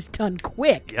get things done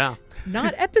quick. Yeah.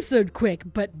 Not episode quick,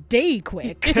 but day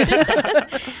quick.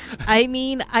 I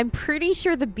mean, I'm pretty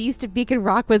sure the Beast of Beacon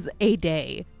Rock was a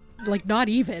day. Like, not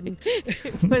even.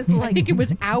 It was I like think it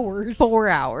was hours. 4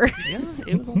 hours. Yeah,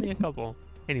 it was only a couple.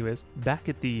 Anyways, back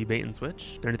at the bait and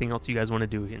switch. Is there anything else you guys want to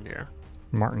do in here?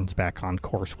 Martin's back on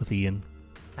course with Ian.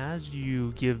 As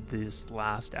you give this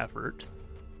last effort,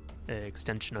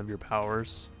 extension of your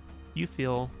powers, you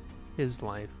feel his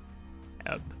life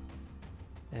ebb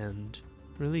and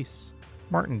release.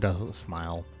 Martin doesn't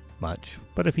smile much,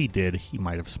 but if he did, he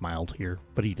might have smiled here,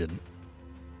 but he didn't.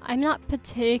 I'm not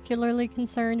particularly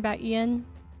concerned about Ian.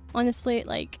 Honestly,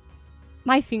 like,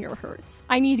 my finger hurts.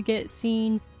 I need to get it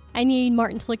seen. I need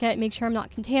Martin to look at it, make sure I'm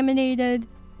not contaminated.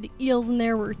 The eels in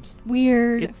there were just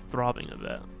weird. It's throbbing a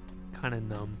bit, kind of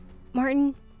numb.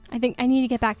 Martin, I think I need to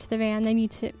get back to the van.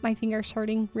 My finger's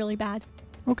hurting really bad.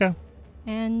 Okay.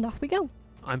 And off we go.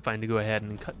 I'm fine to go ahead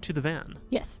and cut to the van.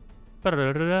 Yes.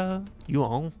 Ba-da-da-da-da. You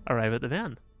all arrive at the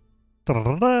van.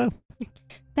 Da-da-da-da.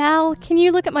 Val, can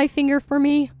you look at my finger for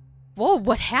me? Whoa,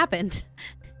 what happened?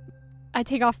 I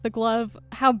take off the glove.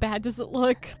 How bad does it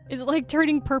look? Is it like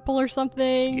turning purple or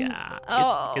something? Yeah.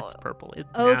 Oh. It's purple. It's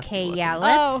Okay, nasty yeah,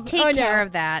 looking. let's take care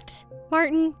of that.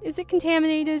 Martin, is it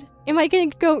contaminated? Am I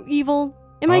going to go evil?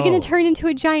 Am I going to turn into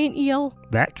a giant eel?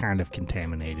 That kind of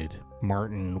contaminated.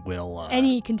 Martin will...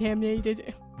 Any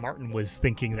contaminated. Martin was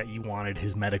thinking that you wanted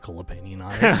his medical opinion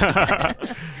on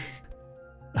it.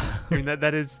 I mean,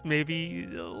 that is maybe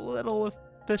a little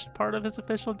part of his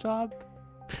official job.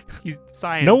 He's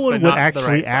science. No one but would not the actually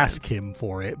right ask science. him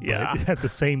for it, but Yeah. at the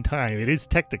same time, it is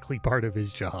technically part of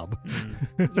his job.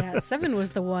 Yeah, Seven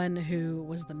was the one who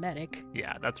was the medic.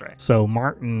 Yeah, that's right. So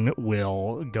Martin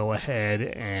will go ahead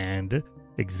and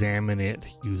examine it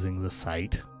using the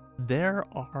sight. There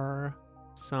are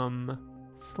some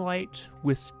slight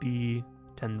wispy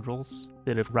tendrils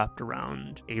that have wrapped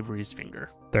around Avery's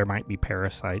finger. There might be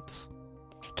parasites.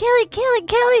 Kill it, kill it,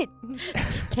 kill it!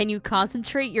 Can you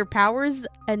concentrate your powers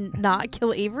and not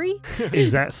kill Avery?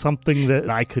 Is that something that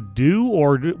I could do,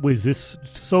 or was this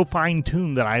so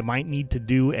fine-tuned that I might need to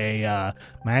do a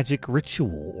magic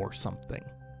ritual or something?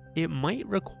 It might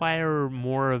require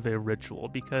more of a ritual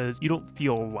because you don't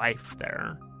feel life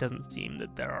there. It doesn't seem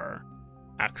that there are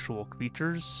actual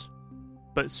creatures,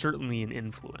 but certainly an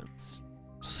influence.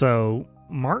 So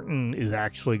Martin is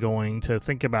actually going to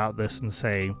think about this and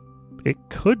say, it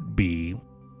could be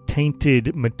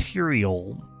tainted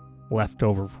material left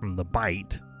over from the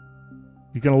bite.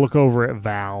 He's going to look over at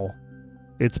Val.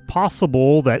 It's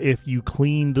possible that if you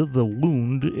cleaned the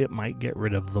wound, it might get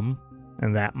rid of them,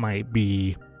 and that might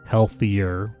be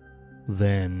healthier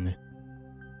than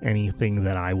anything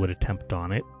that I would attempt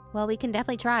on it. Well, we can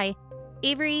definitely try.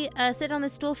 Avery, sit on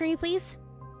this stool for me, please.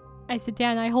 I sit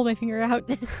down, I hold my finger out.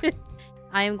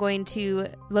 I am going to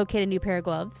locate a new pair of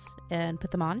gloves and put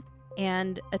them on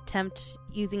and attempt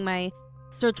using my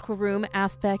surgical room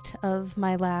aspect of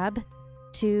my lab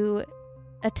to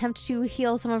attempt to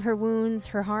heal some of her wounds,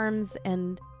 her harms,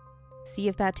 and see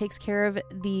if that takes care of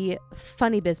the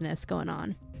funny business going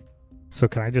on. So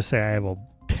can I just say I have a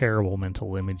terrible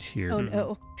mental image here. Oh,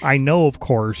 no. I know, of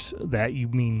course, that you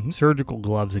mean surgical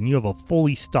gloves and you have a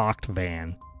fully stocked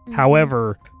van. Mm-hmm.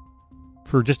 However,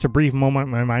 for just a brief moment,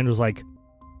 my mind was like,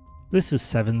 this is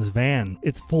Seven's van.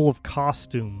 It's full of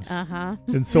costumes. Uh-huh.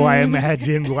 And so I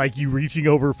imagined like you reaching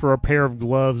over for a pair of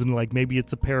gloves and like maybe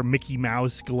it's a pair of Mickey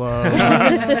Mouse gloves.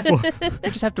 You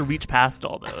just have to reach past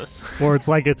all those. Or it's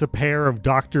like it's a pair of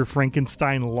Dr.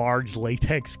 Frankenstein large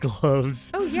latex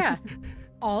gloves. Oh, yeah.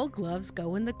 All gloves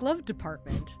go in the glove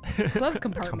department. Glove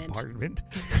compartment.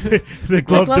 The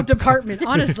Glove department.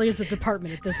 Honestly, it's a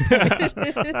department at this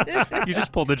point. You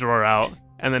just pull the drawer out,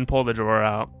 and then pull the drawer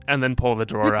out, and then pull the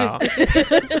drawer out.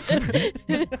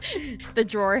 The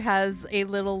drawer has a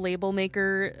little label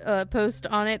maker post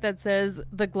on it that says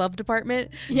the glove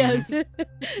department. Yes. Okay,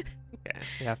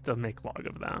 you have to make log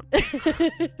of that.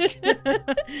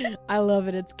 I love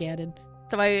it. It's canon.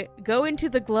 So I go into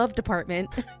the glove department,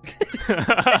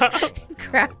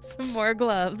 grab some more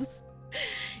gloves,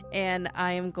 and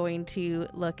I am going to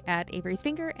look at Avery's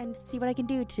finger and see what I can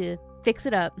do to fix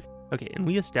it up. Okay, and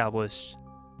we established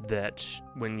that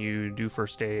when you do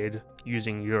first aid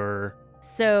using your...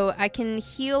 So I can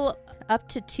heal up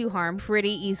to 2 harm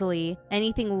pretty easily.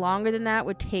 Anything longer than that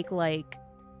would take like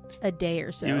a day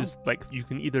or so. It was like you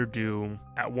can either do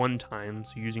at one time,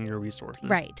 so using your resources.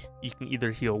 Right. You can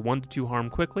either heal 1 to 2 harm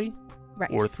quickly, Right.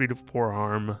 or 3 to 4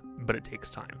 harm, but it takes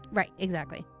time. Right,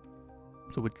 exactly.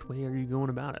 So which way are you going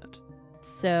about it?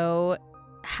 So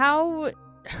how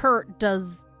hurt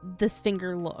does this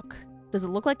finger look? Does it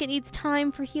look like it needs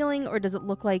time for healing, or does it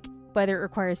look like whether it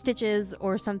requires stitches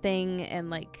or something and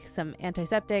like some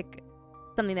antiseptic,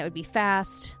 something that would be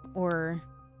fast, or...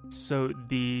 So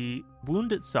the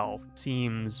wound itself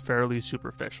seems fairly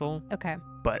superficial, Okay.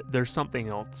 but there's something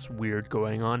else weird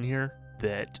going on here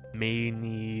that may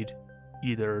need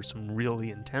either some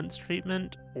really intense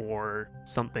treatment or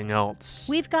something else.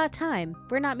 We've got time.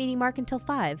 We're not meeting Mark until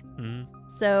 5. Mhm.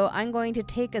 So I'm going to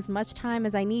take as much time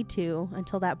as I need to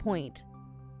until that point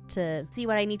to see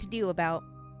what I need to do about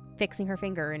fixing her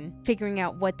finger and figuring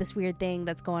out what this weird thing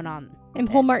that's going on. And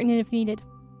pull Martin in if needed.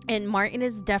 And Martin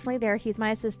is definitely there. He's my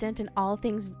assistant in all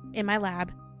things in my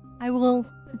lab. I will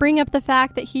bring up the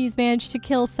fact that he's managed to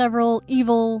kill several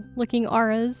evil-looking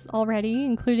auras already,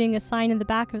 including a sign in the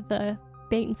back of the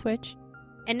bait and switch.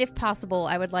 And if possible,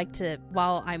 I would like to,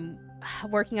 while I'm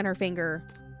working on her finger,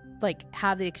 like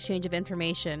have the exchange of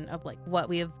information of like what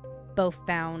we have both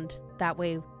found. That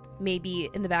way,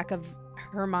 maybe in the back of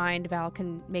her mind, Val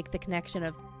can make the connection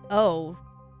of, oh,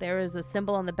 there was a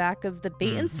symbol on the back of the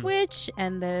bait and switch,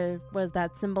 and there was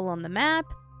that symbol on the map.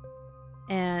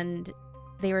 And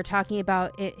They were talking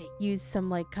about it used some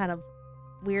like kind of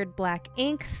weird black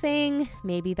ink thing.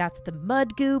 Maybe that's the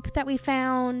mud goop that we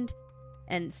found.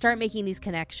 And start making these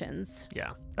connections.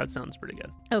 Yeah, that sounds pretty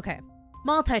good. Okay.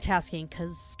 Multitasking,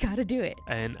 because gotta do it.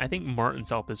 And I think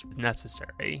Martin's help is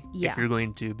necessary Yeah. if you're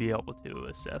going to be able to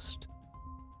assist.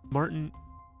 Martin,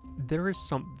 there is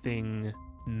something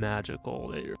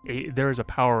magical. There is a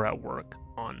power at work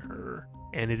on her,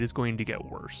 and it is going to get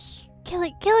worse. Kill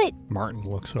it, kill it! Martin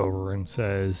looks over and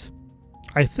says,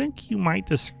 I think you might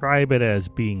describe it as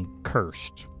being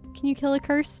cursed. Can you kill a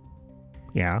curse?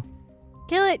 Yeah.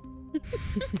 Kill it!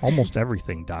 Almost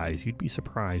everything dies. You'd be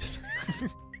surprised.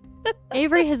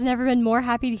 Avery has never been more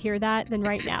happy to hear that than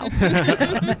right now.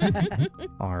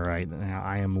 All right. Now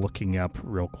I am looking up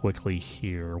real quickly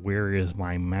here. Where is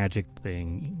my magic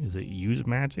thing? Is it use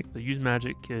magic? The use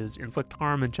magic is inflict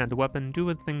harm, enchant a weapon, do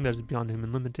a thing that is beyond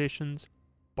human limitations,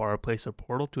 bar or place a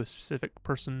portal to a specific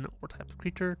person or type of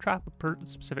creature, trap a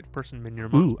specific person, minion, or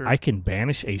monster. Ooh, I can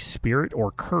banish a spirit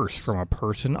or curse from a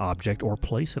person, object, or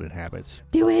place it inhabits.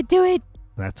 Do it, do it!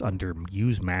 That's under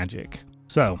use magic.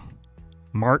 So,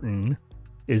 Martin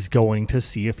is going to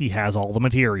see if he has all the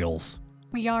materials.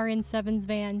 We are in Seven's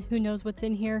van. Who knows what's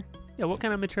in here? Yeah, what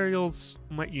kind of materials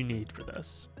might you need for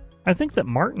this? I think that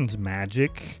Martin's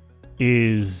magic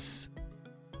is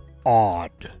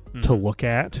odd to look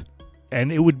at.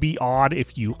 And it would be odd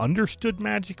if you understood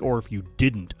magic or if you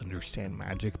didn't understand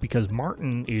magic, because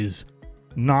Martin is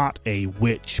not a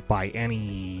witch by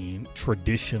any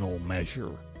traditional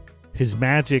measure. His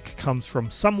magic comes from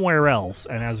somewhere else,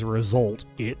 and as a result,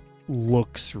 it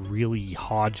looks really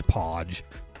hodgepodge.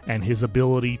 And his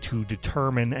ability to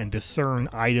determine and discern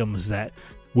items that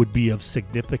would be of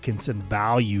significance and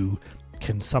value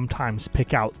can sometimes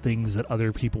pick out things that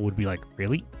other people would be like,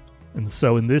 really? And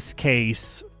so in this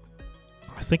case,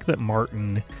 I think that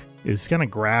Martin is going to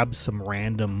grab some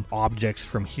random objects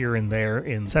from here and there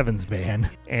in Seven's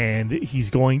van, and he's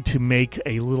going to make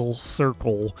a little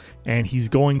circle, and he's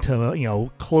going to,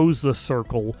 close the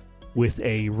circle with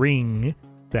a ring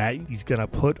that he's going to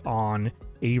put on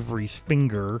Avery's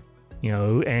finger,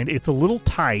 and it's a little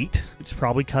tight. It's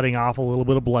probably cutting off a little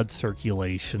bit of blood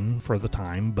circulation for the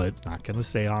time, but not going to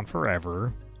stay on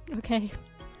forever. Okay.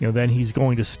 Then he's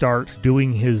going to start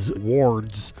doing his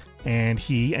wards, and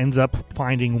he ends up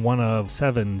finding one of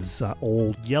Seven's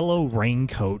old yellow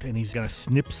raincoat, and he's going to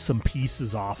snip some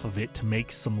pieces off of it to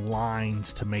make some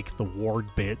lines to make the ward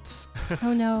bits.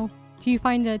 Oh no. Do you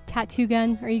find a tattoo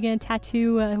gun? Are you going to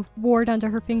tattoo a ward onto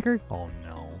her finger? Oh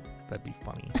no, that'd be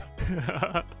funny.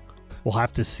 We'll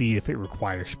have to see if it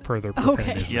requires further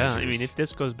preventative Yeah, I measures. mean, if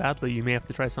this goes badly, you may have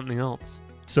to try something else.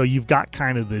 So you've got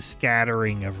kind of this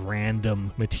scattering of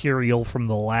random material from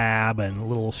the lab and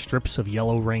little strips of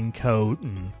yellow raincoat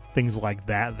and things like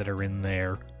that are in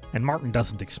there. And Martin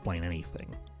doesn't explain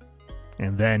anything.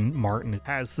 And then Martin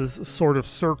has this sort of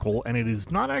circle, and it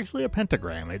is not actually a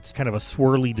pentagram. It's kind of a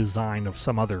swirly design of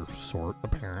some other sort,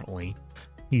 apparently.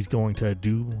 He's going to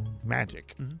do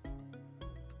magic. Mm-hmm.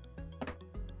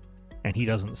 And he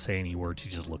doesn't say any words, he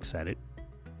just looks at it.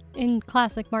 In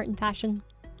classic Martin fashion.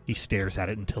 He stares at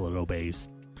it until it obeys.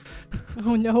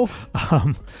 Oh no.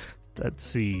 Let's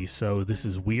see. So this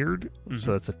is weird. Mm-hmm.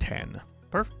 So that's a 10.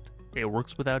 Perfect. It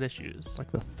works without issues. It's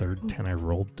like the third 10 I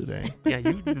rolled today. Yeah,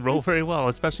 you roll very well,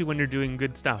 especially when you're doing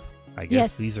good stuff. I guess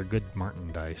Yes. these are good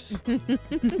Martin dice.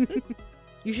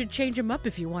 You should change them up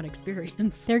if you want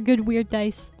experience. They're good weird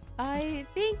dice. I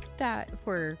think that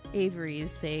for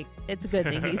Avery's sake, it's a good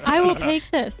thing he's I will take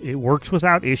this. It works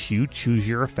without issue. Choose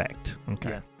your effect. Okay.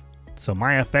 Yeah. So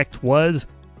my effect was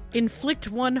Inflict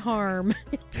one harm.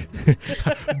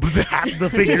 the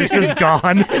finger's just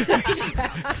gone.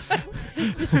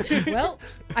 Well,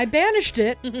 I banished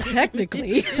it,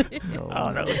 technically.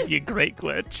 Oh, that would be a great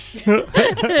glitch.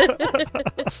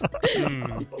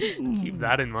 Keep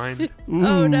that in mind.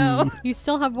 Oh, no. You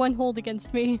still have one hold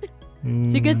against me.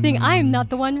 It's a good thing I'm not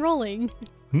the one rolling.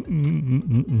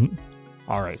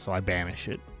 All right, so I banish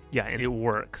it. Yeah, and it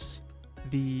works.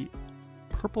 The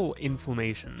purple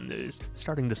inflammation is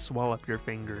starting to swell up your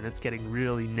finger, and it's getting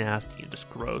really nasty and just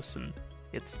gross, and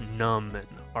it's numb and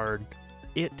hard.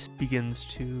 It begins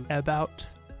to ebb out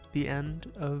the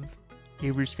end of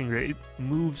Avery's finger. It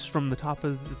moves from the top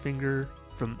of the finger,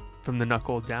 from the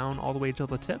knuckle down all the way to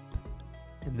the tip,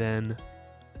 and then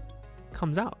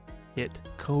comes out. It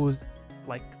goes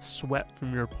like sweat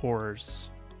from your pores,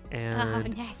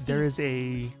 and nasty. there is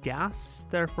a gas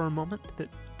there for a moment that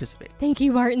dissipates. Thank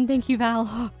you, Martin. Thank you,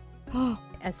 Val.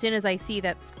 As soon as I see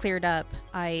that's cleared up,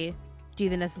 I do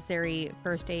the necessary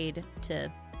first aid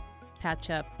to patch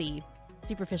up the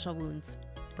superficial wounds.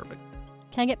 Perfect.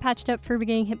 Can I get patched up for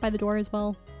getting hit by the door as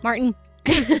well? Martin?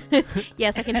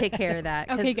 Yes, I can take care of that.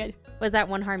 'cause Okay, good. Was that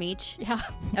 1 harm each? Yeah.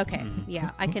 Okay.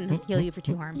 Yeah, I can heal you for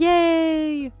 2 harm.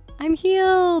 Yay! I'm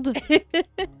healed!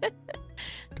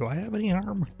 Do I have any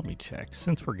harm? Let me check.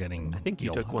 Since we're getting... I think you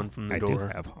healed, took one from the I door. do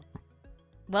have harm.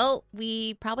 Well,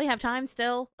 we probably have time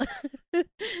still.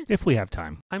 If we have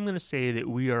time. I'm going to say that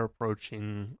we are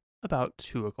approaching about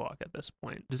 2 o'clock at this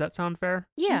point. Does that sound fair?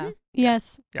 Yeah.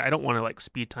 Yes. Yeah, I don't want to like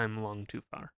speed time along too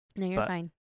far. No, you're But-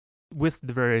 fine. With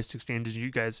the various exchanges, you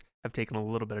guys have taken a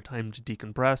little bit of time to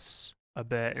decompress a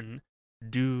bit and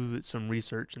do some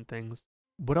research and things.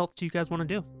 What else do you guys want to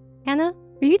do? Hannah,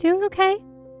 are you doing okay?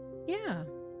 Yeah.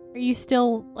 Are you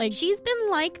still, like... She's been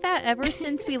like that ever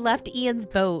since we left Ian's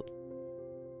boat.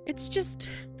 It's just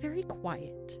very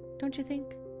quiet, don't you think?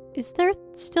 Is there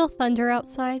still thunder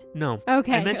outside? No.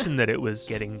 Okay. I mentioned that it was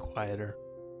getting quieter.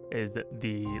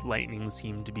 The lightning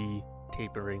seemed to be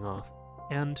tapering off.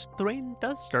 And the rain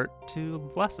does start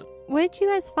to lessen. What did you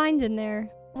guys find in there?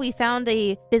 We found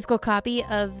a physical copy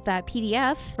of that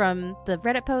PDF from the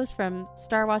Reddit post from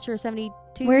Star Watcher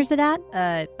 72. Where's it at?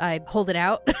 I hold it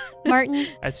out. Martin?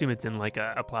 I assume it's in like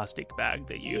a plastic bag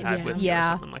that you had Yeah. with you Yeah.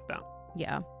 or something like that.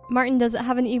 Yeah. Martin, does it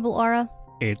have an evil aura?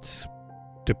 It's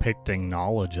depicting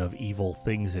knowledge of evil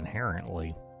things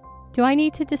inherently. Do I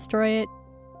need to destroy it?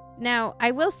 Now,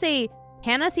 I will say,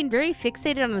 Hannah seemed very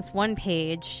fixated on this one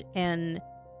page, and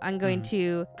I'm going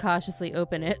to cautiously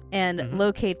open it and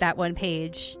locate that one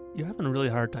page. You're having a really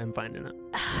hard time finding it.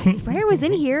 I swear it was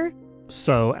in here.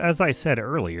 So, as I said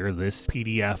earlier, this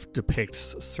PDF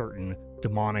depicts certain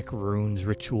demonic runes,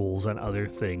 rituals, and other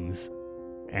things.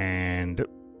 And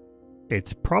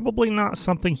it's probably not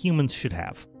something humans should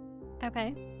have.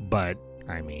 Okay. But,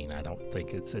 I mean, I don't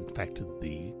think it's infected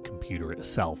the computer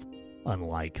itself,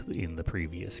 unlike in the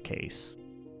previous case.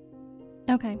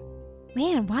 Okay.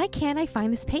 Man, why can't I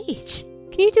find this page?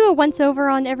 Can you do a once-over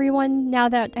on everyone now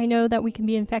that I know that we can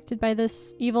be infected by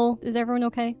this evil? Is everyone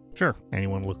okay? Sure.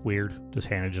 Anyone look weird? Does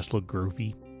Hannah just look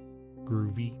groovy?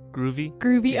 Groovy? Groovy?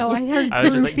 Groovy. Oh, I heard I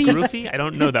was just like, groovy. groovy? I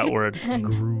don't know that word.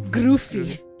 Groovy.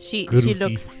 Groovy. She Goofy.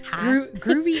 looks hot.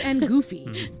 Groovy and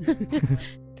goofy.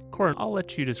 Corin, I'll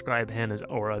let you describe Hannah's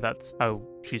aura. That's how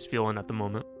she's feeling at the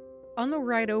moment. On the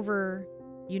ride over,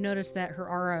 you notice that her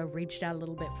aura reached out a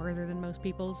little bit further than most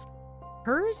people's.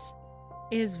 Hers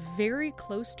is very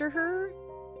close to her.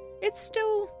 It's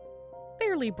still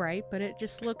fairly bright, but it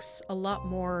just looks a lot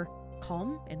more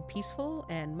calm and peaceful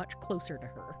and much closer to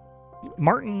her.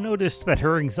 Martin noticed that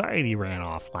her anxiety ran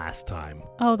off last time.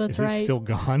 Oh, that's Is right. it still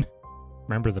gone?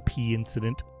 Remember the pee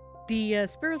incident? The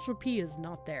spiritual P is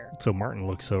not there. So Martin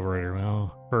looks over at her.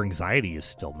 Well, her anxiety is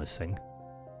still missing.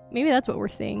 Maybe that's what we're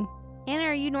seeing. Hannah,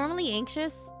 are you normally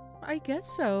anxious? I guess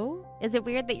so. Is it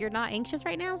weird that you're not anxious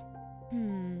right now?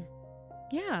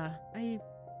 Yeah,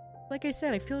 like I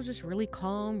said, I feel just really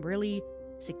calm, really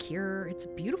secure. It's a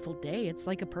beautiful day. It's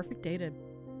like a perfect day to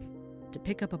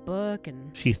pick up a book,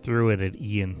 and She threw it at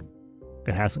Ian.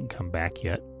 It hasn't come back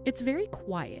yet. it's very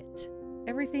quiet.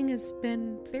 Everything has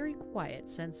been very quiet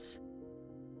since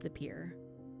the pier.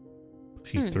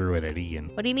 She threw it at Ian.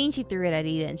 What do you mean she threw it at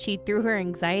Ian? She threw her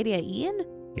anxiety at Ian?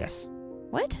 Yes.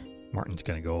 What? Martin's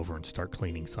going to go over and start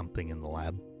cleaning something in the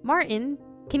lab. Martin,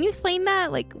 can you explain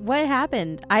that? Like, what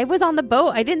happened? I was on the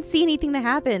boat. I didn't see anything that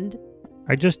happened.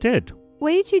 I just did.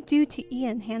 What did you do to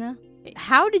Ian, Hannah?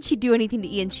 How did she do anything to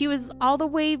Ian? She was all the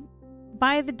way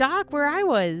by the dock where I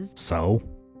was. So?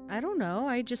 I don't know.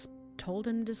 I just told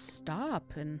him to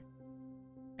stop, and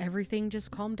everything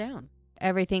just calmed down.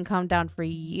 Everything calmed down for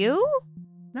you?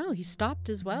 No, he stopped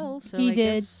as well, so He I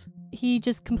did. guess... He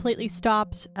just completely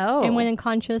stopped Oh. and went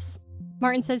unconscious.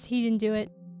 Martin says he didn't do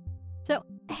it. So,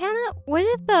 Hannah, what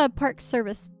did the Park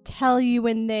Service tell you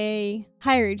when they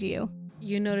hired you?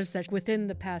 You notice that within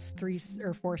the past 3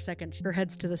 or 4 seconds, her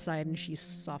head's to the side and she's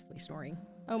softly snoring.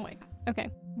 Oh my god. Okay.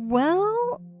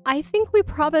 Well, I think we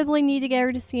probably need to get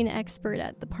her to see an expert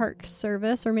at the Park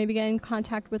Service, or maybe get in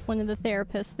contact with one of the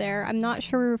therapists there. I'm not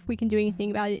sure if we can do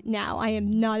anything about it now. I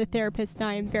am not a therapist, and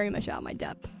I am very much out of my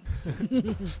depth.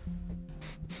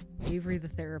 Avery the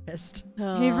therapist.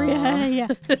 Avery, yeah.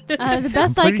 The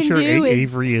best I'm I pretty can sure do is...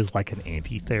 Avery is like an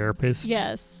anti-therapist.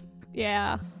 Yes.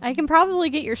 Yeah. I can probably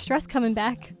get your stress coming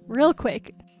back real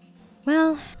quick.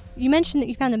 Well, you mentioned that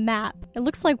you found a map. It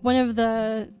looks like one of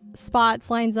the spots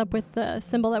lines up with the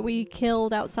symbol that we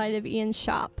killed outside of Ian's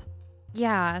shop.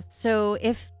 Yeah, so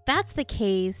if that's the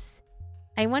case,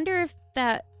 I wonder if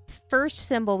that first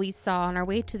symbol we saw on our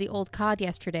way to the old cod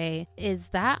yesterday, is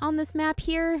that on this map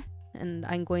here? And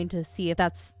I'm going to see if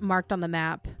that's marked on the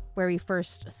map where we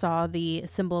first saw the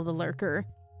symbol of the Lurker.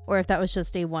 or if that was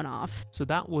just a one-off. So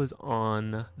that was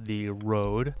on the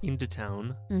road into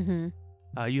town.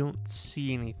 Mm-hmm. You don't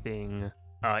see anything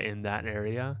in that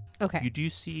area. Okay. You do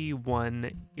see one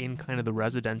in kind of the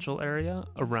residential area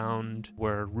around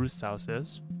where Ruth's house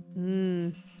is.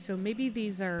 So maybe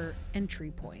these are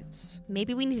entry points.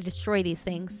 Maybe we need to destroy these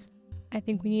things. I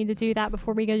think we need to do that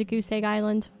before we go to Goose Egg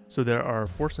Island. So there are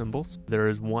 4 symbols. There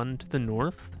is one to the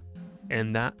north,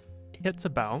 and that hits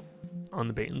about on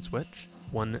the bait and switch.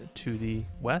 One to the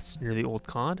west near the old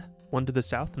cod. One to the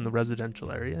south in the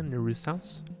residential area near Ruth's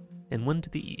house. And one to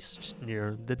the east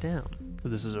near the dam,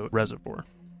 because this is a reservoir.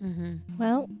 Mm-hmm.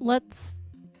 Well, let's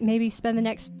maybe spend the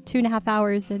next 2.5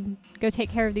 hours and go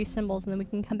take care of these symbols, and then we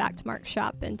can come back to Mark's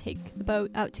shop and take the boat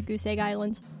out to Goose Egg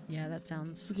Island. Yeah, that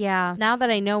sounds... Yeah, now that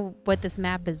I know what this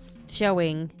map is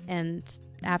showing, and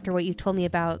after what you told me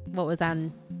about what was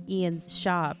on Ian's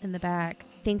shop in the back,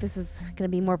 I think this is going to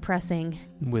be more pressing.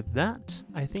 With that,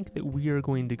 I think that we are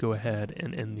going to go ahead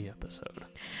and end the episode.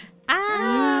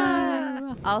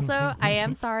 Also, I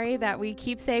am sorry that we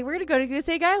keep saying we're going to go to Goose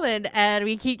Egg Island, and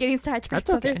we keep getting sidetracked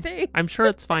That's with okay. other things. I'm sure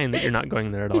it's fine that you're not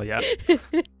going there at all yet.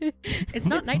 It's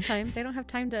not nighttime. They don't have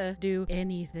time to do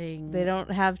anything. They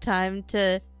don't have time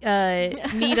to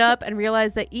meet up and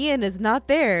realize that Ian is not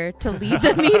there to lead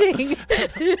the meeting.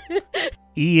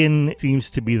 Ian seems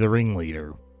to be the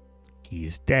ringleader.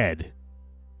 He's dead.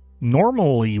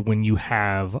 Normally, when you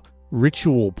have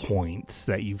ritual points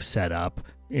that you've set up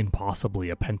in possibly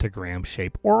a pentagram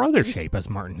shape or other shape, as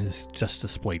Martin has just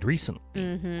displayed recently,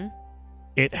 Mm-hmm.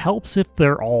 it helps if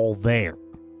they're all there.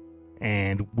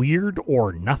 And weird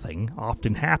or nothing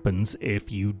often happens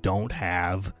if you don't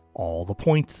have all the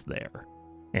points there.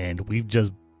 And we've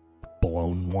just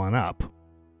blown one up.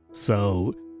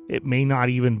 So it may not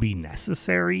even be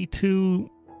necessary to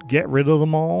get rid of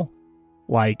them all.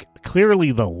 Like,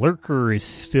 clearly the Lurker is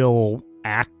still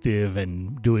active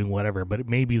and doing whatever, but it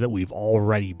may be that we've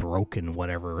already broken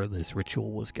whatever this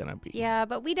ritual was going to be. Yeah,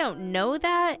 but we don't know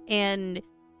that, and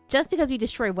just because we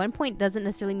destroy one point doesn't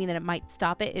necessarily mean that it might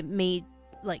stop it. It may,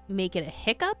 like, make it a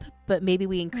hiccup, but maybe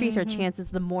we increase our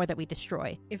chances the more that we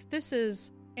destroy. If this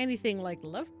is anything like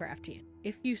Lovecraftian,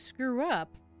 if you screw up,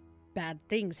 bad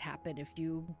things happen. If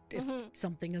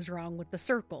something is wrong with the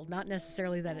circle, not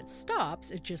necessarily that it stops,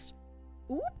 it just,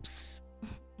 oops.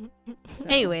 So.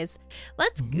 Anyways,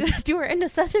 let's do our end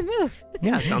of session move.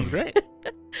 Yeah, sounds great.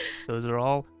 Those are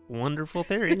all wonderful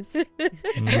theories.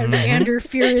 As Andrew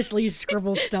furiously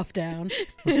scribbles stuff down.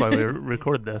 That's why we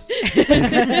record this.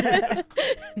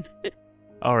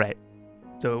 All right.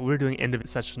 So we're doing end of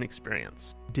session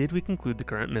experience. Did we conclude the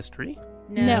current mystery?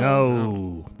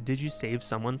 No. Did you save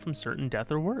someone from certain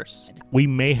death or worse? We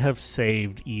may have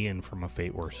saved Ian from a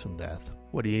fate worse than death.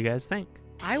 What do you guys think?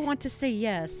 I want to say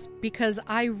yes, because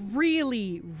I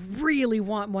really, really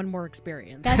want one more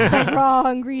experience. That's the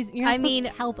wrong reason. You're not I supposed mean- to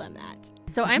tell them that.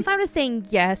 So I'm fine with saying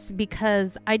yes,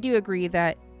 because I do agree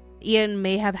that Ian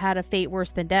may have had a fate worse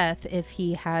than death if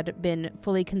he had been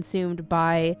fully consumed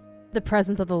by the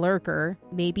presence of the Lurker.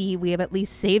 Maybe we have at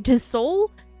least saved his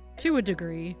soul? To a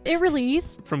degree. It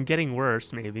released. From getting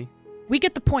worse, maybe. We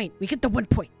get the point. We get the 1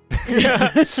 point.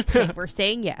 Okay, we're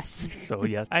saying yes. So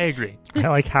yes, I agree. I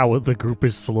like how the group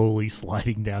is slowly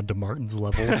sliding down to Martin's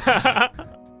level.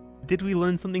 Did we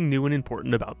learn something new and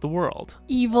important about the world?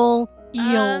 Evil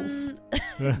eels.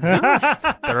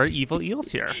 There are evil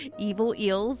eels here. Evil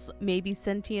eels, maybe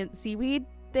sentient seaweed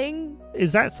thing.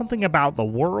 Is that something about the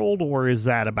world, or is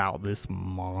that about this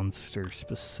monster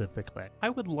specifically? I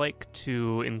would like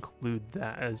to include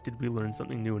that as did we learn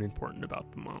something new and important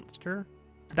about the monster?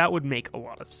 That would make a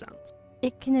lot of sense.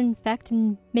 It can infect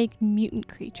and make mutant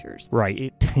creatures. Right,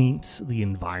 it taints the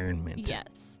environment.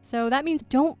 Yes. So that means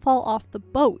don't fall off the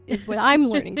boat is what I'm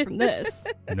learning from this.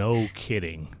 No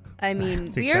kidding. I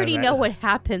mean, think we already that- know what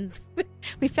happens.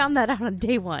 We found that out on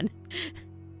day 1.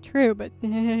 True, but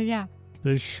yeah.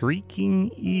 The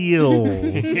shrieking eel.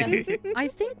 I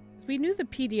think we knew the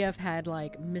PDF had,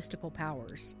 like, mystical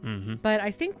powers. Mm-hmm. But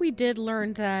I think we did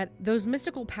learn that those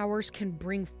mystical powers can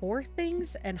bring forth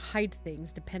things and hide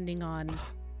things depending on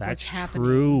That's what's happening.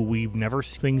 true. We've never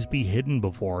seen things be hidden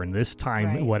before, and this time,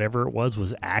 Right. whatever it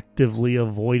was actively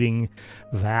avoiding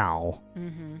Val.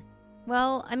 Mm-hmm.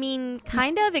 Well, I mean,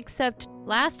 kind of, except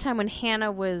last time when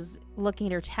Hannah was looking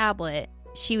at her tablet,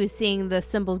 she was seeing the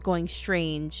symbols going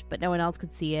strange, but no one else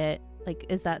could see it. Like,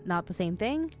 is that not the same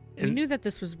thing? We knew that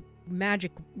this was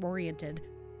magic-oriented,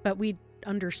 but we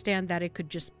understand that it could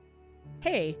just,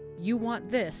 hey, you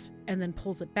want this, and then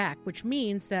pulls it back, which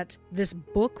means that this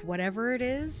book, whatever it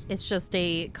is, It's just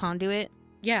a conduit.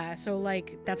 yeah, so,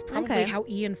 like, that's probably Okay. how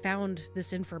Ian found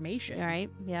this information. All right.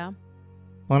 Yeah.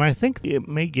 Well, and I think it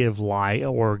may give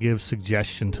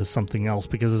suggestion to something else,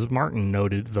 because as Martin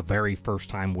noted the very first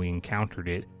time we encountered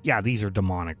it, yeah, these are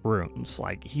demonic runes.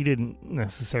 Like, he didn't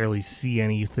necessarily see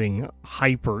anything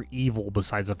hyper evil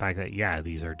besides the fact that, yeah,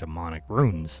 these are demonic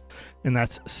runes. And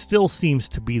that still seems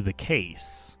to be the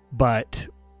case. But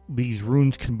these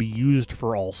runes can be used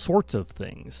for all sorts of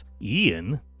things.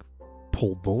 Ian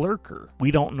pulled the Lurker.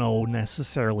 We don't know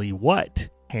necessarily what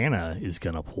Hannah is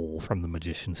going to pull from the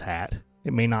magician's hat.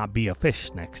 It may not be a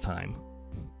fish next time.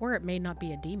 Or it may not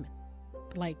be a demon.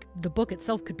 Like, the book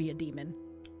itself could be a demon.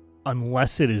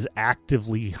 Unless it is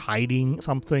actively hiding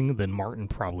something, then Martin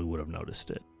probably would have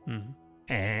noticed it. Mm-hmm.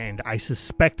 And I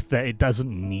suspect that it doesn't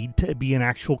need to be an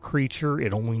actual creature.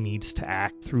 It only needs to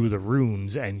act through the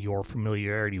runes and your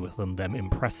familiarity with them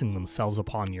impressing themselves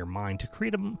upon your mind to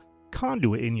create a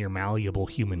conduit in your malleable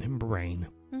human brain.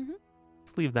 Mm-hmm.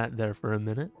 Let's leave that there for a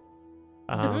minute.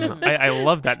 I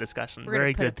love that discussion. We're gonna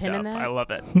Very put a good pin stuff. in that? I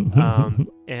love it.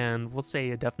 And we'll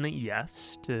say a definite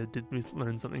yes to did we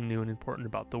learn something new and important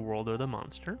about the world or the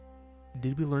monster?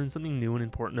 Did we learn something new and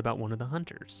important about one of the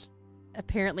hunters?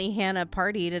 Apparently Hannah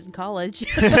partied in college.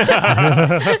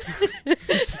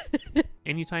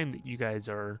 Anytime that you guys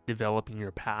are developing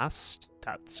your past,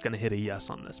 that's going to hit a yes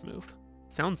on this move.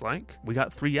 Sounds like we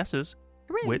got 3 yeses,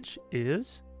 Hooray. which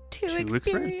is 2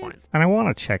 experience points. And I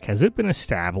want to check, has it been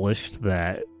established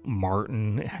that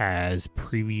Martin has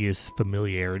previous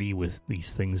familiarity with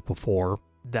these things before?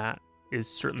 That is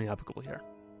certainly applicable here.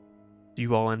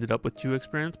 You all ended up with 2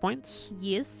 experience points?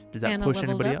 Yes. Does that Anna push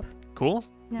leveled anybody up. up? Cool.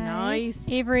 Nice.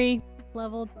 Avery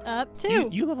leveled up too.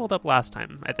 You leveled up last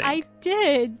time, I think. I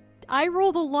did. I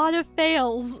rolled a lot of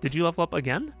fails. Did you level up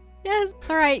again? Yes, it's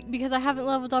alright, because I haven't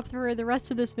leveled up through the rest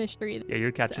of this mystery. Yeah,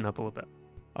 you're catching up a little bit.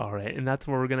 All right, and that's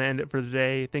where we're going to end it for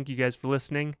today. Thank you guys for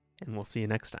listening, and we'll see you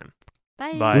next time.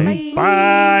 Bye. Bye.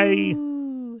 Bye.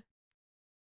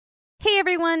 Hey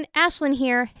everyone, Ashlyn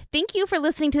here. Thank you for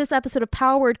listening to this episode of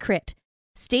Power Word Crit.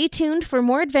 Stay tuned for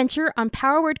more adventure on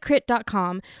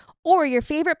powerwordcrit.com or your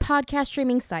favorite podcast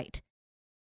streaming site.